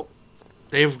figured out.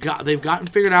 They've gotten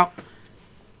figured out.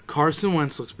 Carson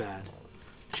Wentz looks bad.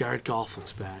 Jared Goff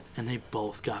looks bad, and they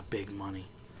both got big money.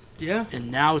 Yeah.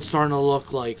 And now it's starting to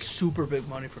look like super big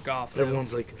money for Goff.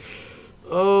 Everyone's like,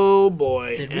 oh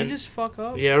boy. Did we just fuck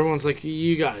up? Yeah, everyone's like,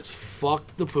 you guys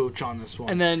fucked the pooch on this one.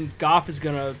 And then Goff is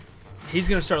gonna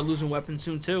start losing weapons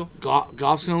soon too.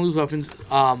 Goff's gonna lose weapons.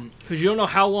 Because you don't know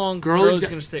how long Gurley's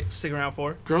gonna stick around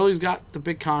for. Gurley's got the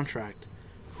big contract.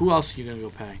 Who else are you gonna go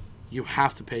pay? You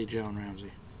have to pay Jalen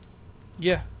Ramsey.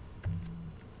 Yeah.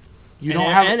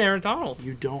 And Aaron Donald.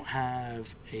 You don't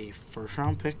have a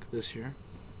first-round pick this year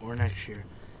or next year.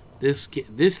 This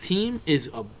team is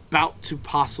about to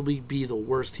possibly be the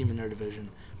worst team in their division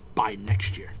by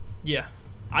next year. Yeah,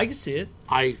 I could see it.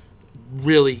 I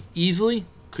really easily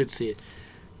could see it.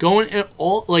 Going at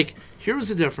all, like, here's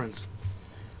the difference.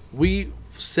 We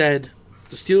said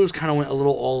the Steelers kind of went a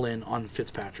little all-in on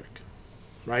Fitzpatrick,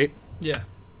 right? Yeah.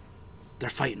 They're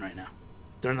fighting right now.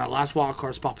 They're in that last wild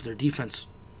card spot, but their defense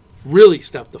really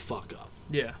stepped the fuck up.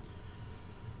 Yeah.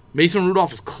 Mason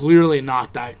Rudolph is clearly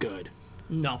not that good.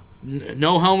 No.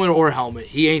 No helmet or helmet.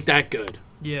 He ain't that good.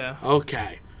 Yeah.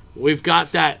 Okay. We've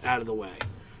got that out of the way.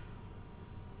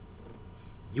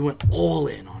 You went all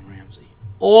in on Ramsey.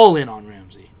 All in on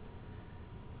Ramsey.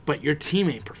 But your team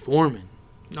ain't performing.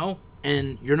 No.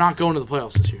 And you're not going to the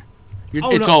playoffs this year.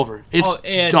 It's over.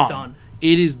 It's done.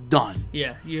 It is done.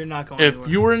 Yeah, you're not going If anywhere.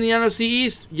 you were in the NFC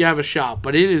East, you have a shot,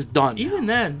 but it is done. Even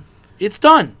then, it's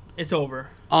done. it's over.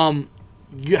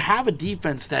 You have a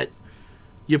defense that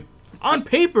you On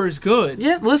paper is good.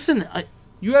 yeah. Listen,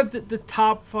 You have the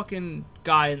top fucking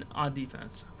guy on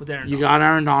defense with Aaron you Donald. got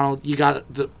Aaron Donald. You got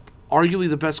arguably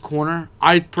the best corner.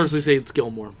 I personally say it's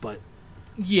Gilmore, but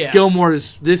Yeah. Gilmore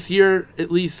is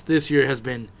at least this year has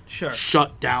been Sure.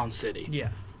 shut down city. Yeah.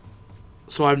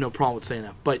 So I have no problem with saying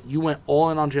that. But you went all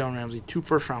in on Jalen Ramsey, 2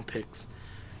 first-round picks.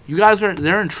 You guys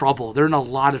they're in trouble. They're in a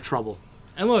lot of trouble.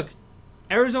 And look,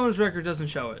 Arizona's record doesn't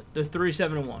show it. They're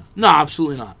 3-7-1. No,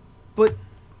 absolutely not. But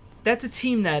that's a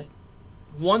team that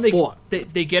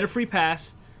they get a free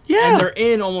pass. Yeah. And they're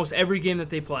in almost every game that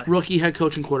they play. Rookie head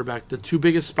coach and quarterback, the 2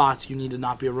 biggest spots you need to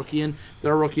not be a rookie in.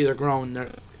 They're a rookie, they're growing.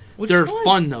 They're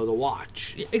fun, though, to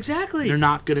watch. Exactly. They're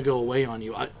not going to go away on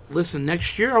you. Listen,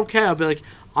 next year, okay, I'll be like,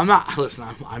 I'm not going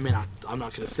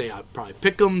to say I'd probably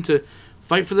pick them to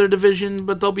fight for their division,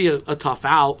 but they'll be a tough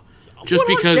out just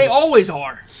because they always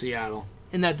are Seattle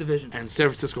in that division. and San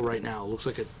Francisco right now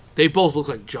they both look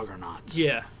like juggernauts.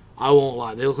 Yeah. I won't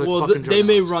lie. They look like fucking juggernauts. They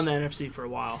may run the NFC for a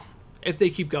while if they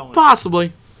keep going.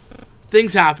 Possibly.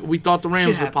 Things happen. We thought the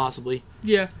Rams would possibly.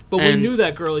 Yeah, but we knew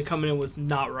that Gurley coming in was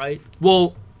not right.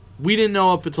 Well, we didn't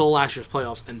know up until last year's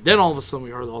playoffs, and then all of a sudden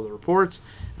we heard all the reports,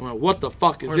 and went, what the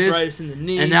fuck is Arthritis this? in the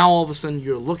knee. And now all of a sudden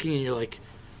you're looking and you're like,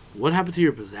 what happened to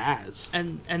your pizzazz?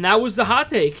 And that was the hot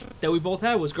take that we both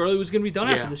had, was Gurley was going to be done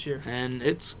after this year. And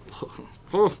it's...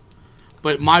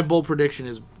 But my bold prediction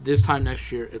is this time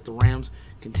next year, if the Rams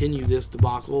continue this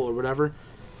debacle or whatever,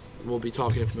 we'll be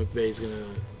talking if McVay's going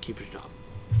to keep his job.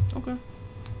 Okay.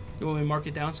 You want me to mark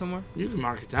it down somewhere? You can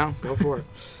mark it down. Go for it.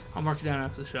 I'll mark it down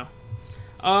after the show.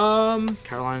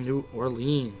 Carolina, New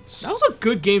Orleans. That was a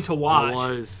good game to watch. It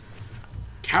was.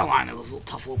 Carolina, those little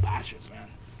tough little bastards, man.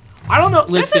 I don't know.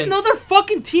 Listen. That's another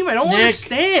fucking team I don't Nick,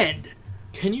 understand.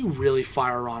 Can you really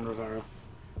fire Ron Rivera?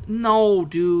 No,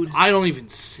 dude. I don't even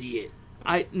see it.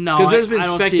 No. Because there's been I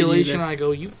don't speculation. See it I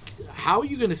go, how are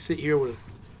you going to sit here with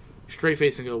a straight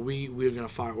face and go, we're going to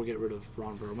fire, we'll get rid of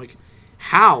Ron Rivera? I'm like,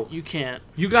 how? You can't.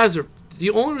 You guys are,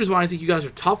 the only reason why I think you guys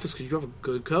are tough is because you have a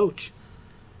good coach.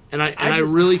 And I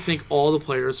really think all the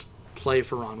players play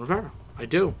for Ron Rivera. I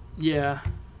do. Yeah.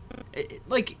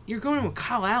 You're going with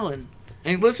Kyle Allen.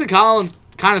 And listen, Colin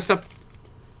kind of stepped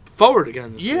forward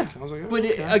again this week. I was like, but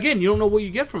okay. again, you don't know what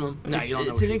you get from him. No, you don't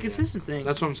know it's what an you inconsistent thing.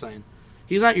 That's what I'm saying.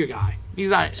 He's not your guy.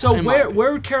 He's not. So where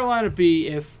would Carolina be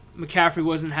if McCaffrey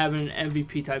wasn't having an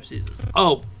MVP type season?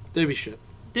 Oh, they'd be shit.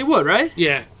 They would, right?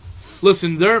 Yeah.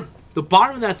 Listen, the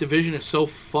bottom of that division is so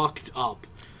fucked up.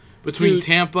 Between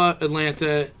Tampa,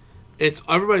 Atlanta,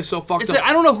 everybody's so fucked up.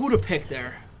 I don't know who to pick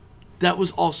there. That was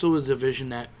also a division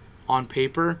that, on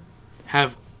paper,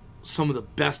 have some of the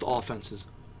best offenses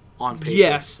on paper.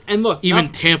 Yes, and look, even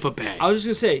Tampa Bay. I was just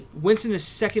gonna say, Winston is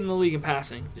second in the league in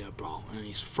passing. Yeah, bro, and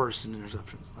he's first in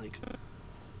interceptions.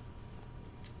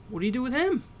 What do you do with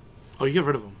him? Oh, you get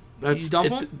rid of him. You dump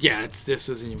him? Yeah, this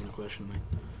isn't even a question to me.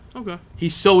 Okay.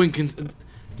 He's so inconsistent.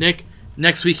 Nick,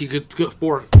 next week he could go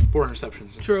four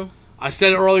interceptions. True. I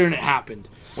said it earlier and it happened.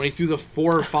 When he threw the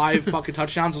 4 or 5 fucking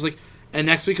touchdowns, I was like, and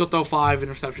next week he'll throw 5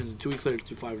 interceptions, and 2 weeks later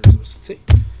he'll throw 5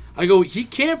 interceptions. I go, he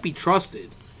can't be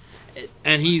trusted.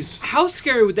 And he's... How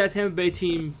scary would that Tampa Bay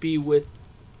team be with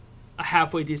a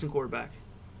halfway decent quarterback?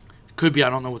 Could be. I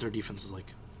don't know what their defense is like.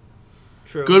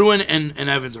 True. Goodwin and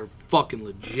Evans are fucking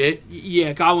legit.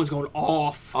 Yeah, Godwin's going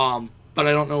off. But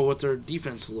I don't know what their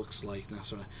defense looks like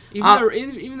necessarily.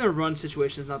 Even their run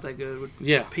situation is not that good with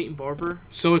Peyton Barber.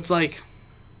 So it's like...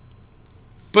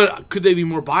 But could they be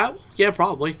more viable? Yeah,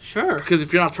 probably. Sure. Because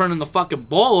if you're not turning the fucking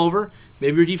ball over,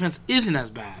 maybe your defense isn't as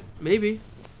bad. Maybe.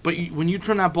 But when you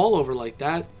turn that ball over like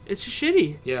that... It's just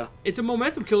shitty. Yeah. It's a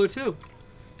momentum killer, too.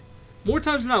 More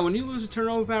times than not, when you lose a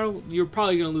turnover battle, you're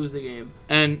probably going to lose the game.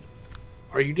 And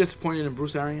are you disappointed in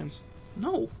Bruce Arians?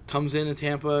 No. Comes in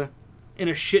Tampa... In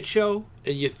a shit show?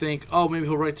 And you think, oh, maybe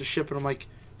he'll right the ship. And I'm like,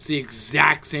 it's the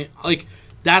exact same... Like,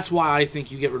 that's why I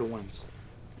think you get rid of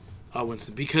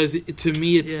Winston. Because to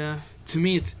me,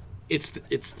 it's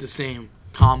the same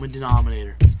common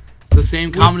denominator. It's the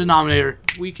same common denominator.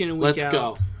 Week in and week out. Let's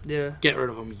go. Yeah. Get rid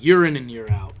of him. Year in and year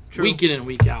out. True. Week in and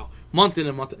week out. Month in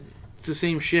and month out. It's the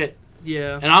same shit.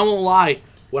 Yeah. And I won't lie.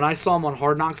 When I saw him on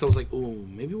Hard Knocks, I was like, ooh,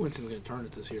 maybe Winston's going to turn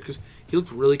it this year. Because he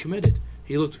looked really committed.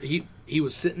 He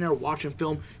was sitting there watching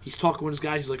film. He's talking with his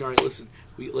guys. He's like, all right, listen.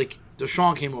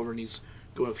 Deshaun came over and he's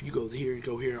going, if you go here, you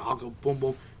go here. I'll go boom,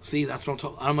 boom. See, that's what I'm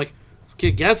talking. I'm like, this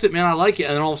kid gets it, man. I like it.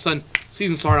 And then all of a sudden,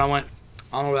 season started. I went,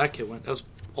 I don't know where that kid went. That was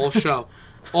all show.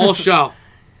 All show.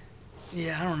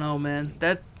 Yeah, I don't know, man.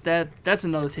 That's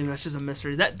another team that's just a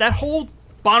mystery. That whole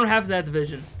bottom half of that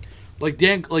division.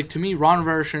 To me, Ron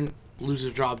Rivera shouldn't lose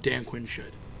his job. Dan Quinn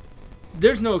should.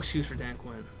 There's no excuse for Dan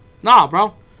Quinn. Nah,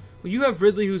 bro. Well, you have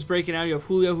Ridley who's breaking out. You have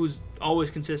Julio who's always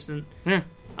consistent. Yeah.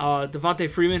 Devontae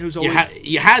Freeman who's always...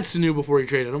 You had Sanu before you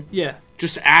traded him. Yeah.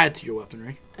 Just to add to your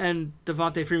weaponry. And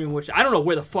Devontae Freeman, which I don't know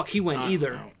where the fuck he went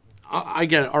either. No. I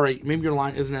get it. All right, maybe your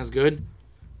line isn't as good.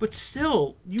 But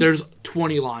still... There's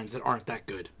 20 lines that aren't that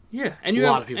good. Yeah, and you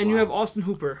have Austin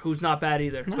Hooper, who's not bad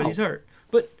either, but he's hurt.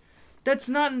 But that's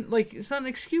not it's not an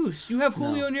excuse. You have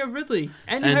Julio and you have Ridley,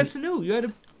 and you had Sanu. You had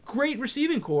a great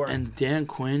receiving core. And Dan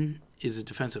Quinn is a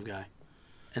defensive guy,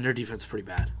 and their defense is pretty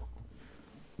bad.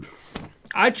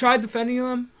 I tried defending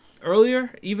them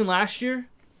earlier, even last year.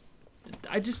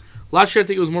 Last year I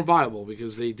think it was more viable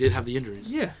because they did have the injuries.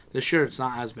 Yeah. This year it's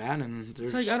not as bad, and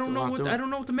it's like I don't know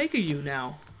what to make of you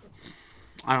now.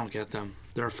 I don't get them.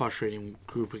 They're a frustrating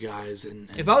group of guys. And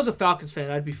if I was a Falcons fan,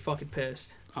 I'd be fucking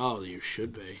pissed. Oh, you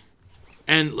should be.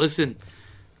 And listen,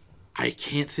 I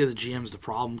can't say the GM's the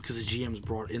problem because the GM's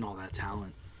brought in all that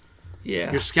talent.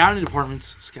 Yeah. Your scouting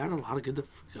department's scouted a lot of good...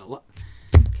 a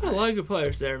lot of good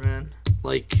players there, man.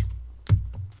 Like,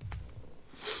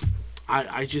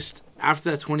 I just...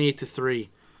 After that 28-3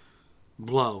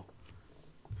 blow,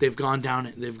 they've gone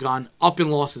down... They've gone up in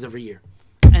losses every year.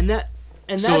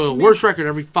 And so the worst record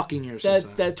every fucking year since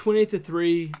that. That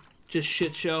 28-3 just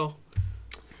shit show.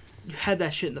 You had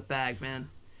that shit in the bag, man.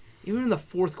 Even in the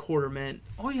fourth quarter, man,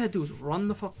 all you had to do was run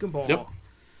the fucking ball. Yep.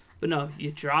 But no,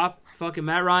 you drop fucking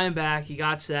Matt Ryan back. He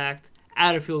got sacked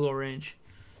out of field goal range,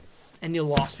 and you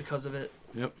lost because of it.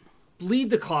 Yep.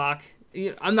 Bleed the clock.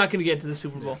 I'm not gonna get to the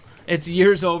Super Bowl. Yeah. It's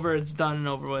years over. It's done and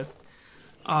over with.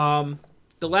 The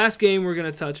last game we're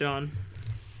gonna touch on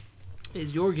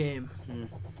is your game.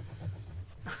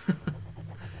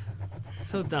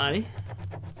 So, Donnie,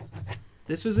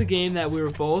 this was a game that we were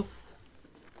both...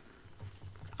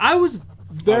 I was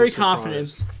very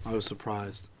confident. I was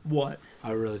surprised. What?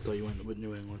 I really thought you went with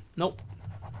New England. Nope.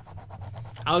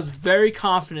 I was very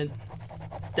confident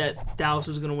that Dallas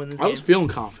was going to win this game. I was feeling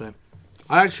confident.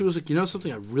 I actually was like, you know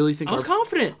something? I really think... I was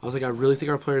confident. I was like, I really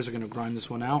think our players are going to grind this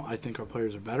one out. I think our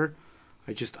players are better.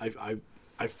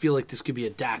 I feel like this could be a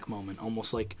Dak moment.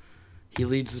 Almost like... He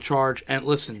leads the charge, and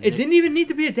listen... It didn't even need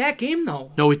to be a Dak game,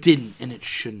 though. No, it didn't, and it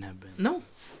shouldn't have been. No,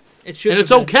 it shouldn't. And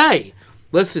it's okay.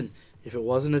 Listen, if it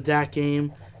wasn't a Dak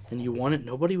game, and you won it,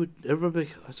 everybody would be like,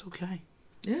 that's okay.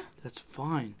 Yeah. That's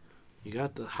fine. You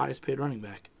got the highest paid running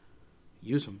back.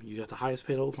 Use him. You got the highest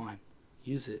paid O-line.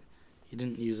 Use it. You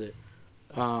didn't use it.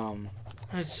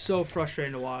 It's so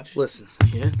frustrating to watch. Listen,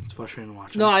 yeah, it's frustrating to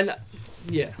watch. No, I know.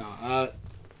 Yeah. No,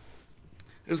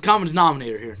 there's a common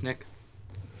denominator here, Nick.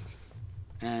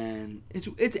 And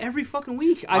it's every fucking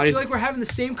week. I feel like we're having the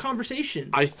same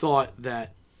conversation. I thought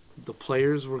that the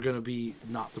players were going to be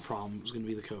not the problem. It was going to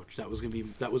be the coach.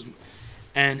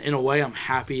 And in a way, I'm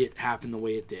happy it happened the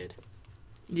way it did.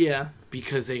 Yeah.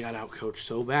 Because they got outcoached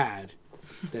so bad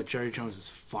that Jerry Jones has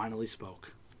finally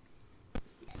spoke.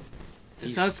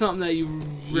 It's not something that you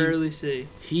rarely see.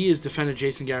 He has defended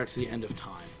Jason Garrett to the end of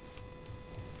time.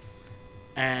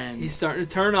 And he's starting to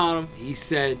turn on him. He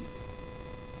said...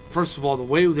 First of all, the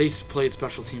way they played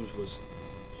special teams was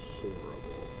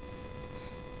horrible.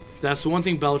 That's the one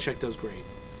thing Belichick does great.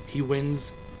 He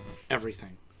wins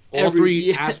everything. All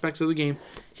three aspects of the game,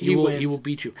 he will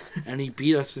beat you. And he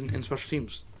beat us in special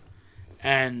teams.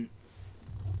 And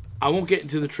I won't get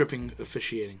into the tripping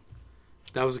officiating.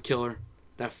 That was a killer.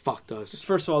 That fucked us.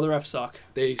 First of all, the refs suck.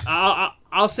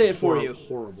 I'll say it for you.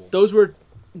 Horrible. Those were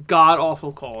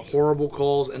god-awful calls. Horrible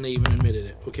calls, and they even admitted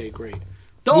it. Okay, great.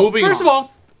 First of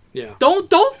all... Yeah. Don't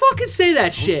fucking say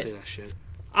that shit. Don't say that shit.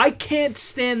 I can't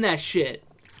stand that shit.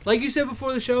 Like you said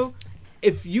before the show,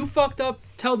 if you fucked up,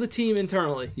 tell the team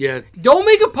internally. Yeah. Don't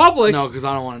make it public. No, because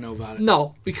I don't want to know about it.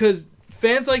 No, because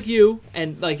fans like you,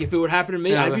 and like if it would happen to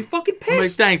me, I'd be fucking pissed. I'm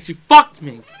like, thanks, you fucked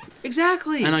me.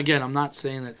 Exactly. And again, I'm not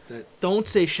saying that don't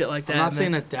say shit like that. I'm not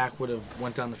saying that Dak would have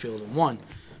went down the field and won.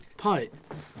 But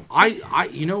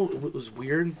you know what was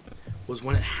weird was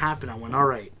when it happened, I went, all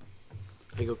right.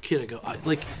 Again,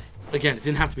 it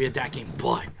didn't have to be a Dak game,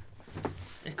 but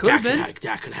it could have been.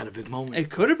 Dak could have had a big moment. It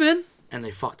could have been. And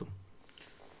they fucked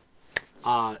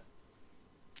him.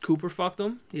 Cooper fucked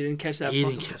him. He didn't catch that. He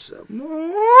didn't catch that.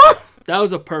 That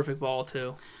was a perfect ball,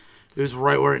 too. It was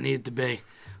right where it needed to be.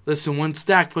 Listen, when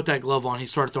Dak put that glove on, he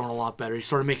started throwing a lot better. He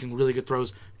started making really good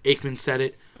throws. Aikman said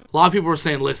it. A lot of people were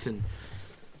saying, listen,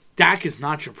 Dak is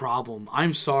not your problem.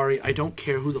 I'm sorry. I don't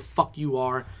care who the fuck you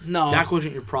are. No. Dak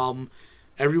wasn't your problem.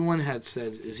 Everyone had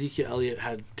said Ezekiel Elliott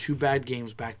had 2 bad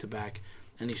games back-to-back,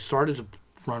 and he started to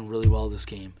run really well this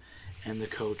game, and the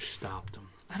coach stopped him.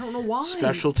 I don't know why.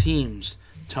 Special teams.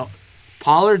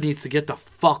 Pollard needs to get the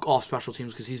fuck off special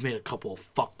teams because he's made a couple of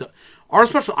fucked up.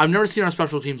 I've never seen our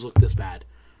special teams look this bad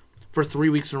for 3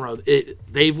 weeks in a row.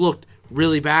 They've looked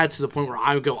really bad to the point where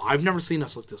I would go, I've never seen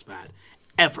us look this bad.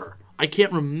 Ever. I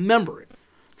can't remember it.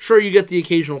 Sure, you get the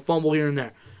occasional fumble here and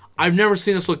there. I've never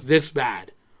seen us look this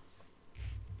bad.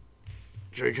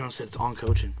 Jerry Jones said it's on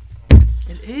coaching.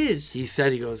 It is. He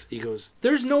said, he goes.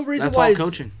 There's no reason that's why all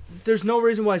coaching. There's no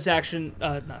reason why Zeke should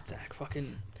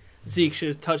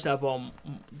have touched that ball.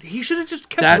 He should have just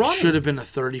kept running. That should have been a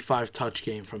 35 touch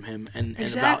game from him, and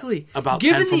exactly about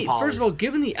given 10 from Pollard. First of all,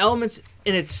 given the elements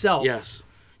in itself, yes,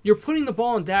 you're putting the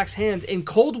ball in Dak's hands in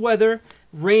cold weather,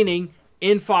 raining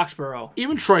in Foxborough.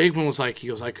 Even Troy Aikman was like, he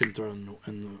goes, I couldn't throw in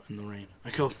the rain.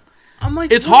 I'm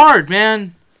like, it's hard,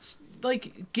 man.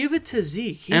 Like, give it to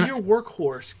Zeke. He's your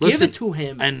workhorse. Give it to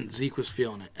him. And Zeke was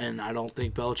feeling it, and I don't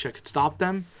think Belichick could stop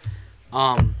them.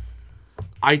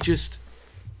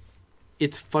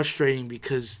 It's frustrating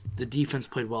because the defense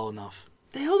played well enough.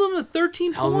 They held them to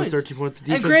 13 points. 13 points. The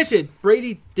defense, and granted,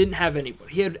 Brady didn't have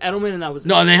anybody. He had Edelman, and that was it.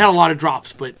 No, and they had a lot of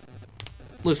drops, but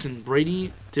listen,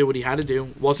 Brady did what he had to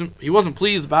do. He wasn't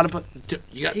pleased about it, but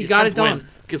he got it done. Win.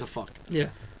 Gives a fuck. Yeah.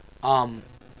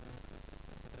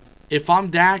 If I'm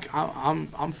Dak,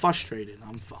 I'm frustrated.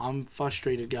 I'm a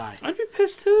frustrated guy. I'd be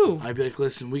pissed too. I'd be like,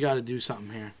 listen, we got to do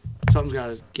something here. Something's got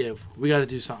to give. We got to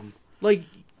do something. Like,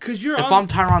 cause if I'm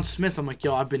Tyron Smith, I'm like,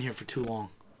 yo, I've been here for too long.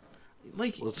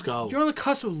 Like, let's go. You're on the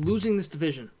cusp of losing this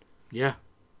division. Yeah.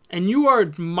 And you are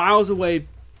miles away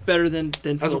better than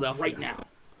Philadelphia right now.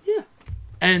 Yeah.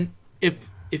 And if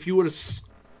you would have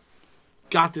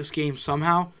got this game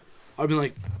somehow, I'd be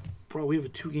like, bro, we have a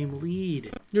 2-game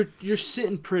lead. You're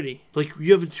sitting pretty. Like,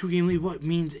 you have a 2-game lead. What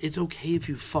means it's okay if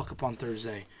you fuck up on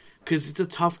Thursday. Because it's a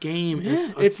tough game. Yeah,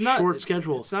 it's a short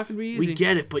schedule. It's not going to be easy. We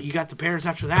get it, but you got the Bears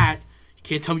after that. You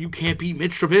can't tell me you can't beat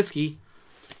Mitch Trubisky.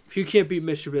 If you can't beat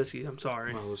Mitch Trubisky, I'm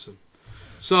sorry. Well, listen.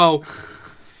 So,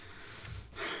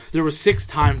 there were 6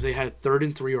 times they had 3rd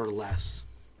and 3 or less.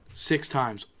 6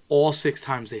 times. All 6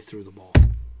 times they threw the ball.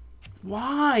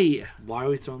 Why? Why are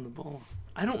we throwing the ball?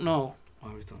 I don't know.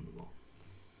 Why are we throwing the ball?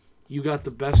 You got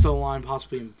the best O-line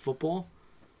possibly in football.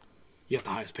 You got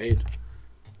the highest paid.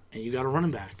 And you got a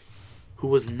running back who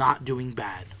was not doing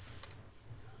bad.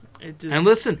 And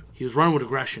listen, he was running with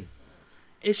aggression.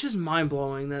 It's just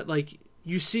mind-blowing that, like,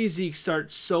 you see Zeke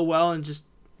start so well and just,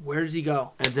 where does he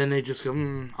go? And then they just go,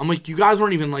 I'm like, you guys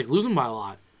weren't even, like, losing by a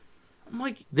lot. I'm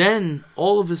like... Then,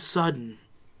 all of a sudden,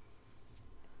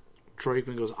 Troy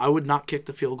Aikman goes, I would not kick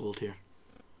the field goal here.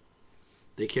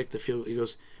 They kicked the field. He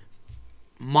goes,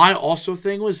 my also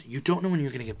thing was, you don't know when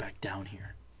you're going to get back down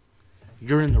here.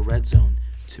 You're in the red zone.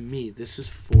 To me, this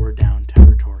is 4-down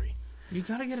territory. You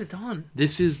got to get it done.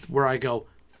 This is where I go,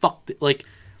 fuck. Like,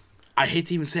 I hate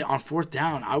to even say it, on 4th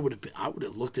down, I would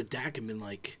have looked at Dak and been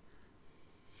like,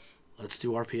 let's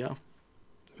do RPO.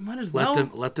 You might as well.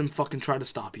 Let them fucking try to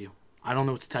stop you. I don't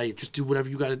know what to tell you. Just do whatever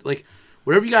you got to, like,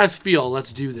 whatever you guys feel,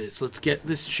 let's do this. Let's get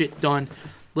this shit done.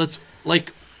 Let's,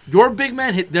 like, your big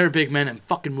men hit their big men and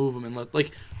fucking move them.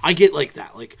 And, I get like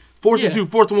that. Like, 4th and 2,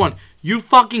 4th and 1. You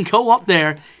fucking go up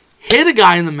there, hit a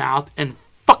guy in the mouth, and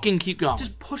fucking keep going.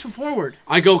 Just push him forward.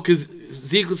 I go, because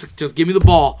Zeke was like, just give me the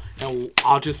ball, and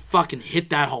I'll just fucking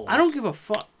hit that hole. I don't give a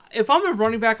fuck. If I'm a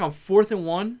running back on 4th and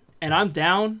 1, and I'm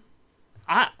down,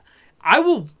 I'll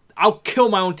kill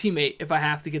my own teammate if I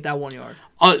have to get that 1 yard.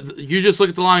 You just look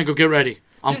at the line and go, get ready.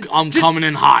 I'm coming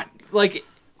in hot. Like,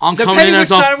 I'm coming in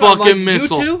as a fucking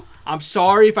missile. You two, I'm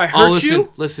sorry if I hurt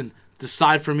you. Listen, the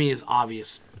side for me is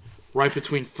obvious. Right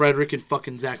between Frederick and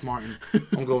fucking Zach Martin.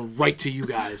 I'm going right to you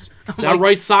guys. That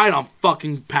right side, I'm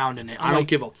fucking pounding it. I don't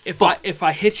give a fuck. If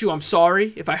I hit you, I'm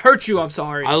sorry. If I hurt you, I'm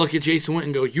sorry. I look at Jason Witten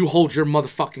and go, you hold your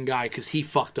motherfucking guy, because he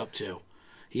fucked up too.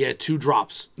 He had 2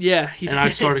 drops. Yeah. And I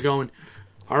started going,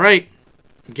 all right,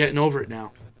 I'm getting over it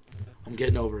now. I'm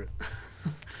getting over it.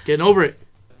 Getting over it.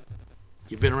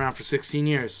 You've been around for 16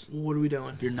 years. What are we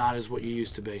doing? You're not as what you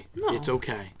used to be. No. It's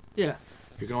okay. Yeah.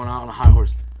 You're going out on a high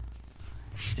horse.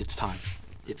 It's time.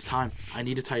 It's time. I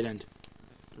need a tight end.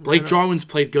 Blake Jarwin's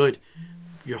played good.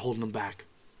 You're holding him back.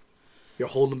 You're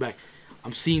holding him back.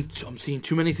 I'm seeing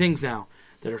too many things now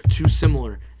that are too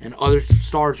similar, and other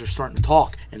stars are starting to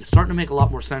talk, and it's starting to make a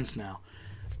lot more sense now.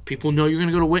 People know you're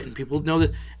going to go to Witten. People know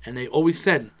that, and they always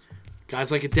said,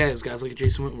 guys like a Dez, guys like a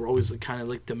Jason Witten were always kind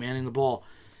of demanding the ball.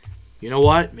 You know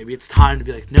what? Maybe it's time to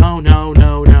be like, no. Now,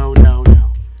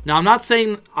 I'm not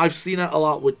saying I've seen that a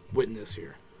lot with Witten this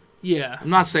year. Yeah. I'm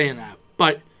not saying that.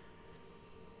 But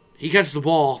he catches the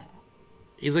ball.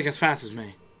 He's as fast as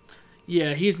me.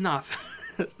 Yeah, he's not.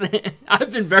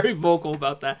 I've been very vocal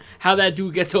about that. How that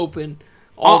dude gets open.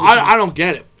 I don't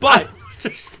get it. But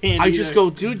understand. I just go,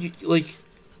 dude,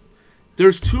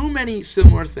 there's too many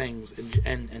similar things.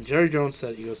 And Jerry Jones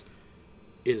said, he goes,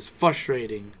 it is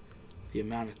frustrating the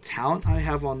amount of talent I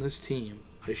have on this team.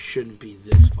 I shouldn't be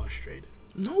this frustrated.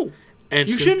 No. And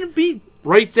you shouldn't be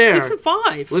right there.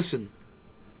 6-5. Listen,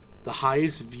 the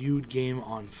highest viewed game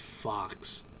on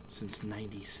Fox since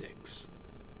 '96.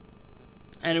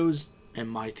 And it was... And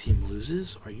my team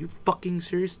loses? Are you fucking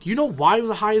serious? Do you know why it was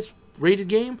the highest rated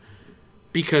game?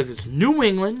 Because it's New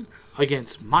England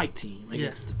against my team,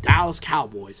 against the Dallas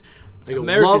Cowboys.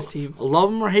 America's team.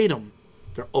 Love them or hate them,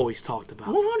 they're always talked about.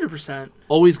 100%.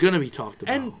 Always going to be talked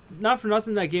about. And not for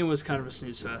nothing, that game was kind of a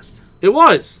snooze fest. It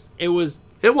was. It was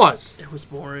It boring. was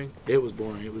boring.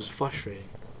 It was frustrating.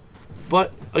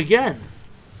 But, again,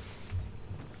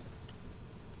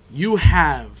 you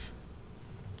have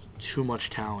too much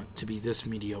talent to be this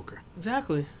mediocre.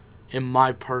 Exactly. In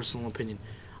my personal opinion.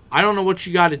 I don't know what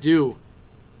you got to do,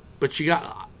 but you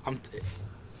got...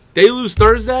 they lose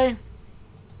Thursday.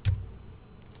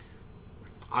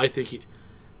 I think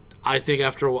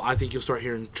you'll start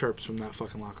hearing chirps from that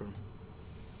fucking locker room.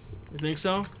 You think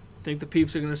so? Think the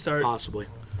peeps are going to start... Possibly.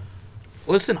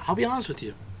 Listen, I'll be honest with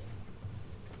you.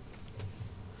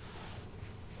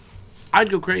 I'd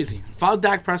go crazy. If I was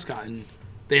Dak Prescott and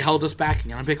they held us back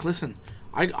again, I'd be like, listen,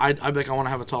 I want to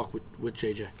have a talk with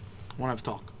JJ. I want to have a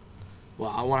talk. Well,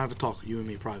 I want to have a talk, you and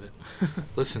me, private.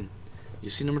 Listen, you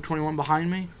see number 21 behind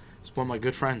me? It's one of my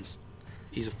good friends.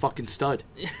 He's a fucking stud.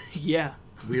 Yeah.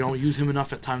 We don't use him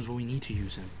enough at times when we need to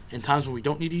use him. In times when we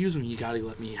don't need to use him, you got to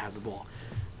let me have the ball.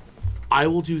 I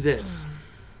will do this.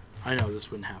 I know this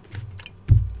wouldn't happen.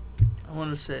 I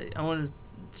want to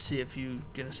see if you're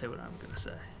going to say what I'm going to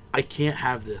say. I can't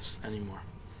have this anymore.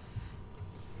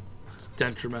 It's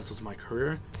detrimental to my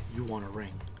career. You want a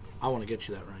ring. I want to get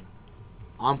you that ring.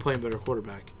 I'm playing better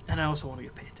quarterback. And I also want to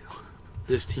get paid too.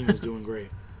 This team is doing great.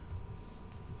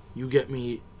 You get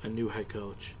me a new head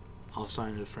coach. I'll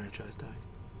sign a franchise tag.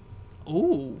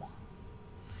 Ooh.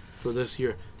 For this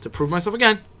year. To prove myself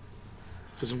again.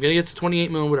 Because I'm going to get to $28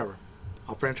 million, whatever.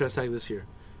 I'll franchise tag this year.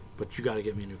 But you got to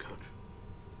get me a new coach.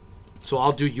 So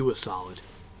I'll do you a solid.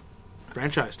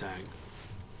 Franchise tag.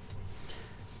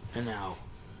 And now.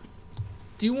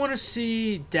 Do you want to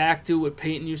see Dak do what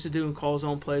Peyton used to do and call his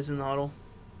own plays in the huddle?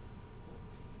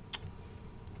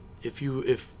 If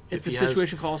the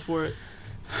situation calls for it.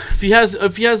 If he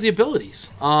has the abilities.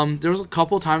 There was a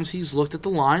couple of times he's looked at the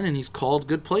line and he's called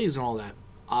good plays and all that.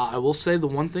 I will say the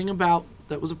one thing about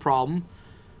that was a problem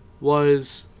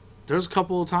was there's a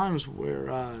couple of times where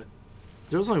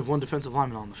there was only one defensive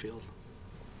lineman on the field.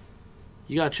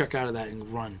 You got to check out of that and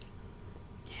run.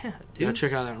 Yeah, dude. You got to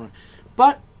check out of that and run.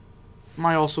 But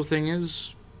my also thing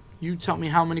is, you tell me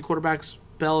how many quarterbacks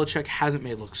Belichick hasn't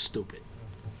made look stupid.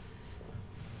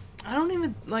 I don't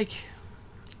even,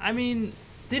 I mean,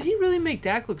 did he really make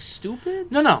Dak look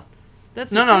stupid? No.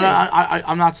 That's no.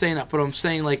 I'm not saying that, but I'm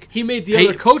saying, he made the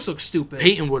other coach look stupid.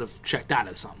 Peyton would have checked that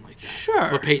as something like that.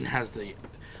 Sure. But Peyton has the...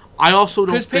 I also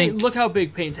don't think... look how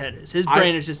big Peyton's head is. His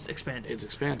brain is just expanded. It's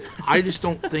expanded. I just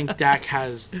don't think Dak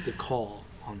has the call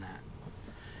on that.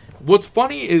 What's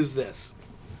funny is this.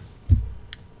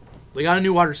 They got a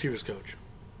new wide receivers coach.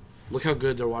 Look how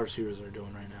good their wide receivers are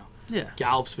doing right now. Yeah.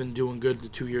 Gallup's been doing good the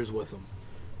 2 years with them.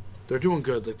 They're doing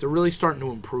good. They're really starting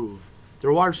to improve.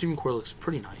 Their wide receiving core looks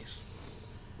pretty nice.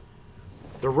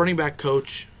 Their running back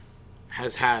coach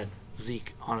has had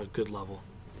Zeke on a good level.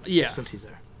 Yeah. Since he's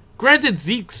there. Granted,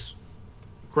 Zeke's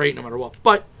great no matter what,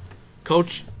 but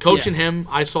coach and him,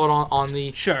 I saw it on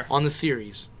the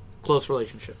series. Close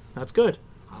relationship. That's good.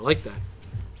 I like that.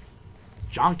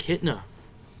 John Kitna,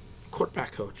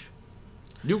 quarterback coach.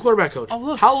 New quarterback coach. Oh,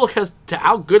 look.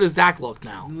 How good has Dak looked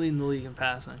now? Leading the league in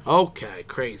passing. Okay,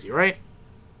 crazy, right?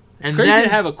 It's crazy to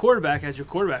have a quarterback as your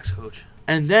quarterback's coach.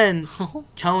 And then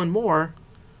Kellen Moore,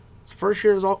 his first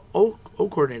year as O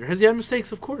coordinator. Has he had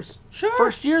mistakes? Of course. Sure.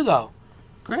 First year though.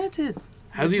 Granted.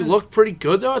 Has he looked pretty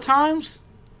good though at times?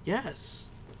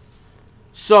 Yes.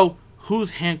 So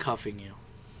who's handcuffing you?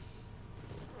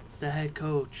 The head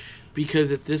coach.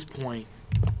 Because at this point,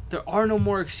 there are no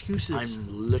more excuses. I'm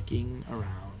looking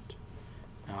around.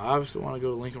 Now, I obviously want to go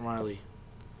to Lincoln Riley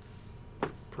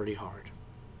pretty hard.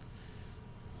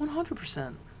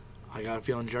 100%. I got a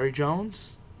feeling Jerry Jones...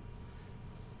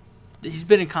 He's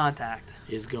been in contact.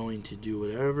 ...is going to do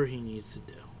whatever he needs to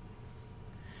do.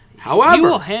 However... He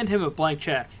will hand him a blank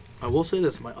check. I will say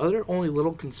this. My other only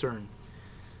little concern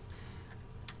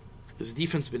is the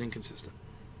defense has been inconsistent.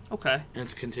 Okay. And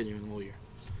it's continuing all year.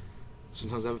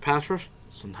 Sometimes I have a pass rush.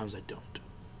 Sometimes I don't.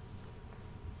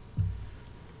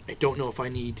 I don't know if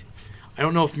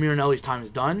Miranelli's time is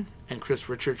done and Chris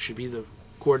Richards should be the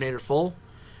coordinator full,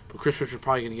 but Chris Richards is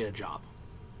probably going to get a job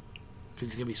because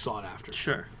he's going to be sought after.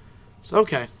 Sure. So,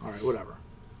 okay. All right, whatever.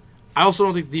 I also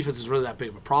don't think the defense is really that big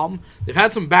of a problem. They've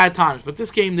had some bad times, but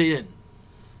this game they didn't.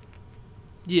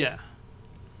 Yeah.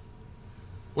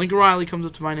 Lincoln Riley comes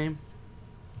up to my name.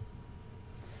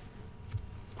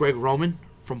 Greg Roman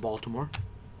from Baltimore.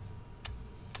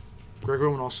 Greg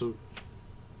Roman also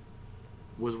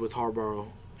was with Harbaugh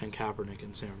and Kaepernick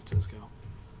in San Francisco.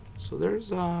 So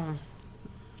there's got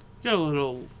a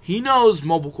little. He knows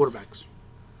mobile quarterbacks.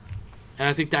 And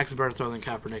I think Dak's a better throw than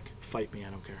Kaepernick. Fight me, I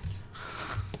don't care.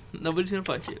 Nobody's going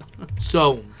to fight you.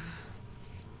 So,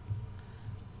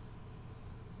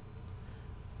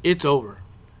 it's over.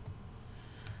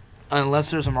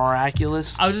 Unless there's a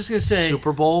miraculous I was just going to say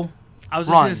Super Bowl I was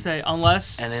just going to say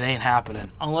unless and it ain't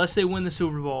happening. Unless they win the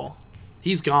Super Bowl.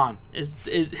 He's gone. He's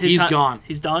gone.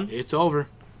 He's done? It's over.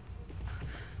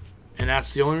 And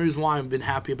that's the only reason why I've been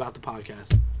happy about the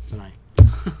podcast tonight.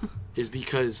 Is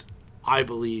because I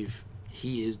believe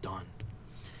he is done.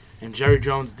 And Jerry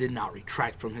Jones did not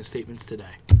retract from his statements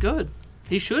today. Good.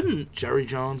 He shouldn't. Jerry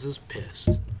Jones is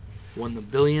pissed. When the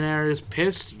billionaire is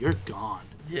pissed, you're gone.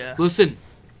 Yeah. Listen,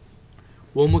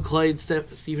 Will McClay and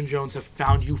Stephen Jones have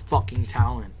found you fucking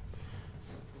talent.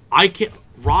 I can't...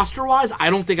 Roster-wise, I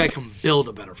don't think I can build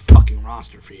a better fucking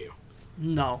roster for you.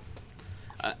 No.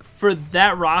 For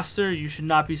that roster, you should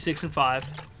not be 6-5.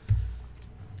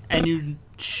 And you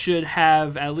should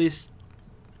have at least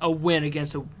a win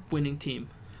against a winning team.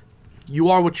 You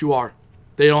are what you are.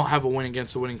 They don't have a win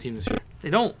against a winning team this year.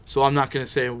 They don't. So I'm not going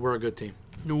to say we're a good team.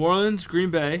 New Orleans, Green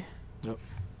Bay, Yep.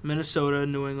 Minnesota,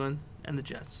 New England, and the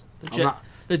Jets.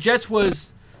 The Jets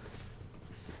was...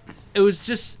 It was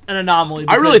just an anomaly.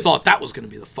 I really thought that was going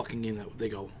to be the fucking game that they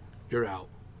go, you're out.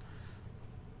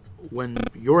 When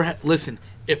you're... Listen,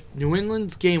 if New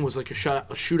England's game was like a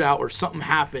shootout or something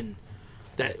happened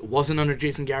that wasn't under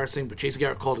Jason Garrett's thing, but Jason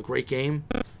Garrett called a great game,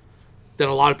 then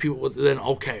a lot of people would... Then,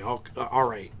 okay, all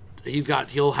right.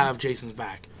 He'll have Jason's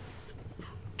back.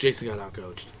 Jason got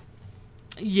outcoached.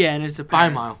 Yeah, and it's a by a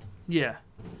mile. Yeah.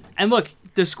 And look,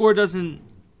 the score doesn't...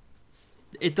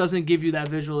 It doesn't give you that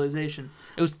visualization.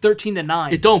 It was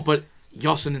 13-9. It don't, but you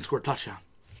also didn't score a touchdown.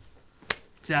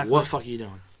 Exactly. What the fuck are you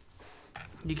doing?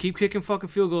 You keep kicking fucking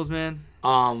field goals, man.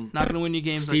 Not going to win you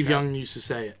games Steve like that. Young used to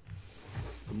say it.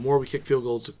 The more we kick field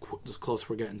goals, the closer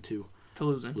we're getting to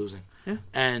losing. Yeah.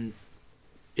 And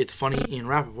it's funny, Ian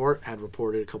Rappaport had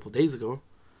reported a couple days ago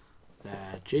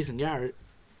that Jason Garrett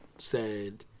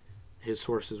said his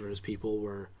sources or his people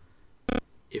were,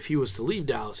 if he was to leave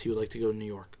Dallas, he would like to go to New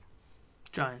York.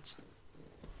 Giants.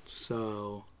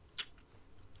 So,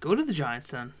 go to the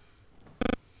Giants then.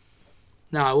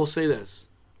 Now, I will say this.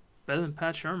 Better than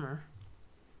Pat Shurmur.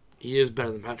 He is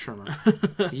better than Pat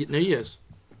Shurmur. He is.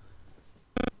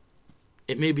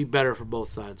 It may be better for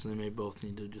both sides, and they may both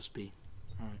need to just be,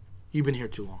 all right, you've been here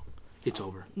too long. It's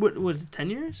over. What was it, 10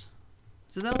 years?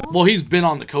 Is it that long? Well, he's been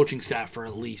on the coaching staff for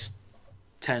at least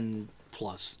 10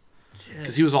 plus.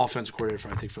 Because he was offensive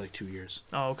coordinator for like 2 years.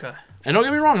 Oh, okay. And don't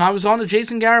get me wrong, I was on the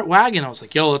Jason Garrett wagon. I was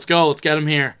like, yo, let's go. Let's get him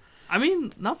here. I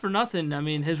mean, not for nothing. I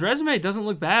mean, his resume doesn't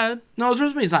look bad. No, his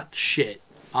resume's not shit.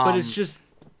 But it's just,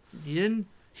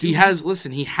 he has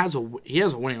a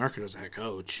winning record as a head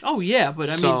coach. Oh, yeah, but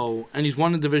I mean. And he's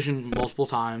won the division multiple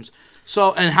times.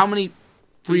 So, and how many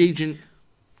free agent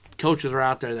coaches are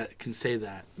out there that can say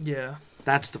that? Yeah.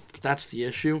 That's the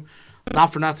issue.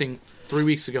 Not for nothing, 3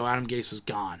 weeks ago, Adam Gase was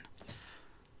gone.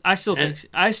 I still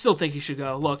think he should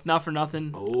go. Look, not for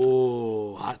nothing.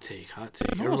 Oh, hot take.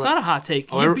 No, it's not a hot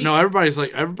take.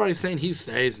 Everybody's saying he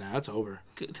stays now. It's over.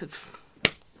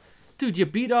 Dude, you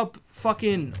beat up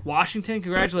fucking Washington.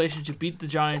 Congratulations, you beat the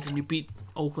Giants and you beat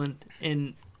Oakland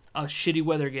in a shitty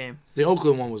weather game. The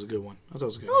Oakland one was a good one. I thought it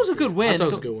was a good. It was a good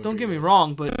win. Don't get me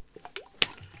wrong, but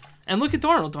and look at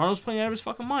Darnold. Darnold's playing out of his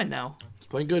fucking mind now. He's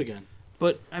playing good again.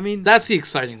 But I mean, that's the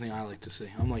exciting thing I like to see.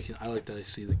 I like that I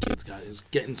see the kids is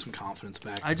getting some confidence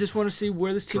back. I just want to see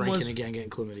where this team drinking again,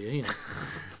 getting chlamydia. You know.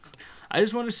 I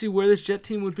just want to see where this Jet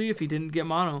team would be if he didn't get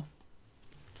mono.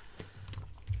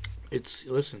 It's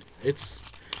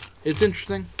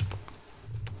interesting,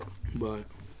 but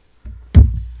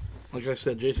like I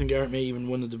said, Jason Garrett may even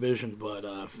win the division, but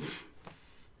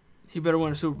he better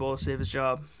win a Super Bowl to save his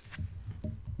job.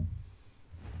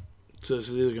 So this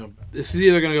is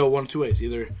either gonna go one of two ways.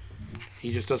 Either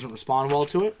he just doesn't respond well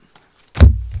to it,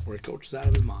 or he coaches out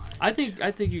of his mind. I think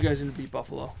you guys are gonna beat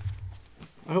Buffalo.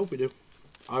 I hope we do.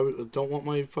 I don't want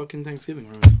my fucking Thanksgiving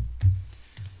ruined.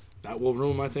 That will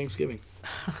ruin my Thanksgiving.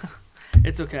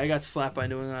 It's okay. I got slapped by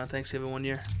New England on Thanksgiving one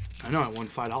year. I know. I won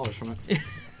 $5 from it.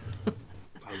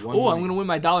 Oh, I'm gonna win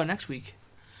my $1 next week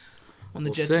when the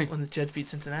We'll Jets beat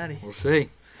Cincinnati. We'll see.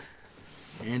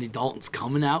 Andy Dalton's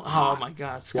coming out. Oh my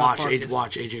God! Watch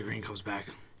AJ Green comes back.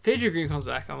 If AJ Green comes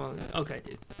back, okay,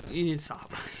 dude. You need to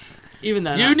stop. Even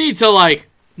then, you need to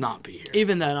not be here.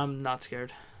 Even then, I'm not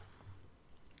scared.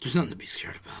 There's nothing to be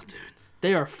scared about, dude.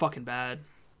 They are fucking bad.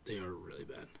 They are really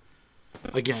bad.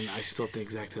 Again, I still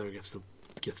think Zach Taylor gets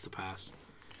the pass.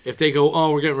 If they go,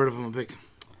 oh, we're getting rid of him a pick.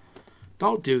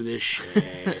 Don't do this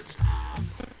shit. Stop.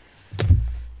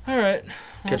 All right.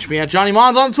 Catch me at Johnny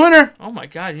Mons on Twitter. Oh my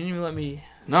God, you didn't even let me.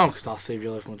 No, because I'll save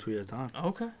your life one tweet at a time.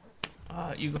 Okay.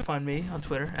 You can find me on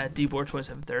Twitter at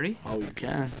dbor2730. Oh, you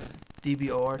can.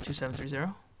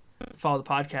 dbor2730. Follow the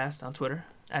podcast on Twitter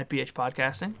at BH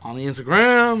Podcasting. On the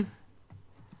Instagram.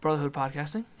 Brotherhood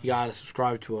Podcasting. You gotta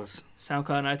subscribe to us.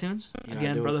 SoundCloud and iTunes.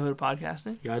 Again, Brotherhood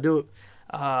Podcasting. You gotta do it.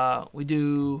 We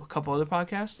do a couple other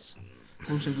podcasts.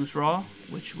 Moose and Goose Raw,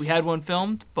 which we had one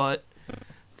filmed, but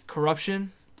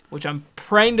corruption, which I'm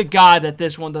praying to God that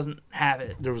this one doesn't have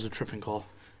it. There was a tripping call.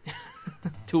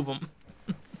 2 of them.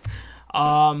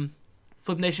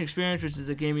 Flip Nation Experience, which is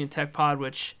a gaming and tech pod,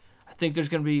 which I think there's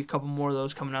going to be a couple more of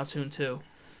those coming out soon too.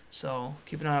 So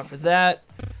keep an eye out for that.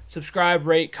 Subscribe,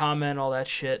 rate, comment, all that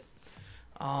shit.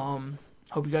 Hope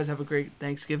you guys have a great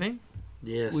Thanksgiving.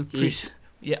 Yes. We appreciate.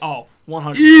 Yeah. Oh,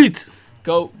 100%. Eat.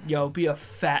 Go, be a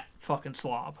fat fucking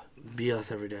slob. Be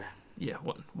us every day. Yeah,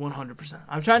 100%.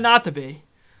 I'm trying not to be,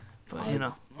 but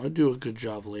I do a good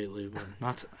job lately, but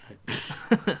not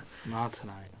tonight. Not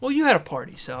tonight. Well, you had a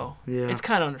party, so yeah, it's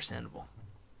kind of understandable.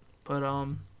 But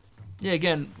yeah,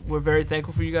 again, we're very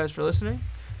thankful for you guys for listening.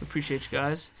 We appreciate you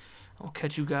guys. I'll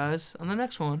catch you guys on the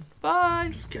next one. Bye.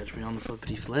 Just catch me on the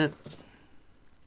flippity flip.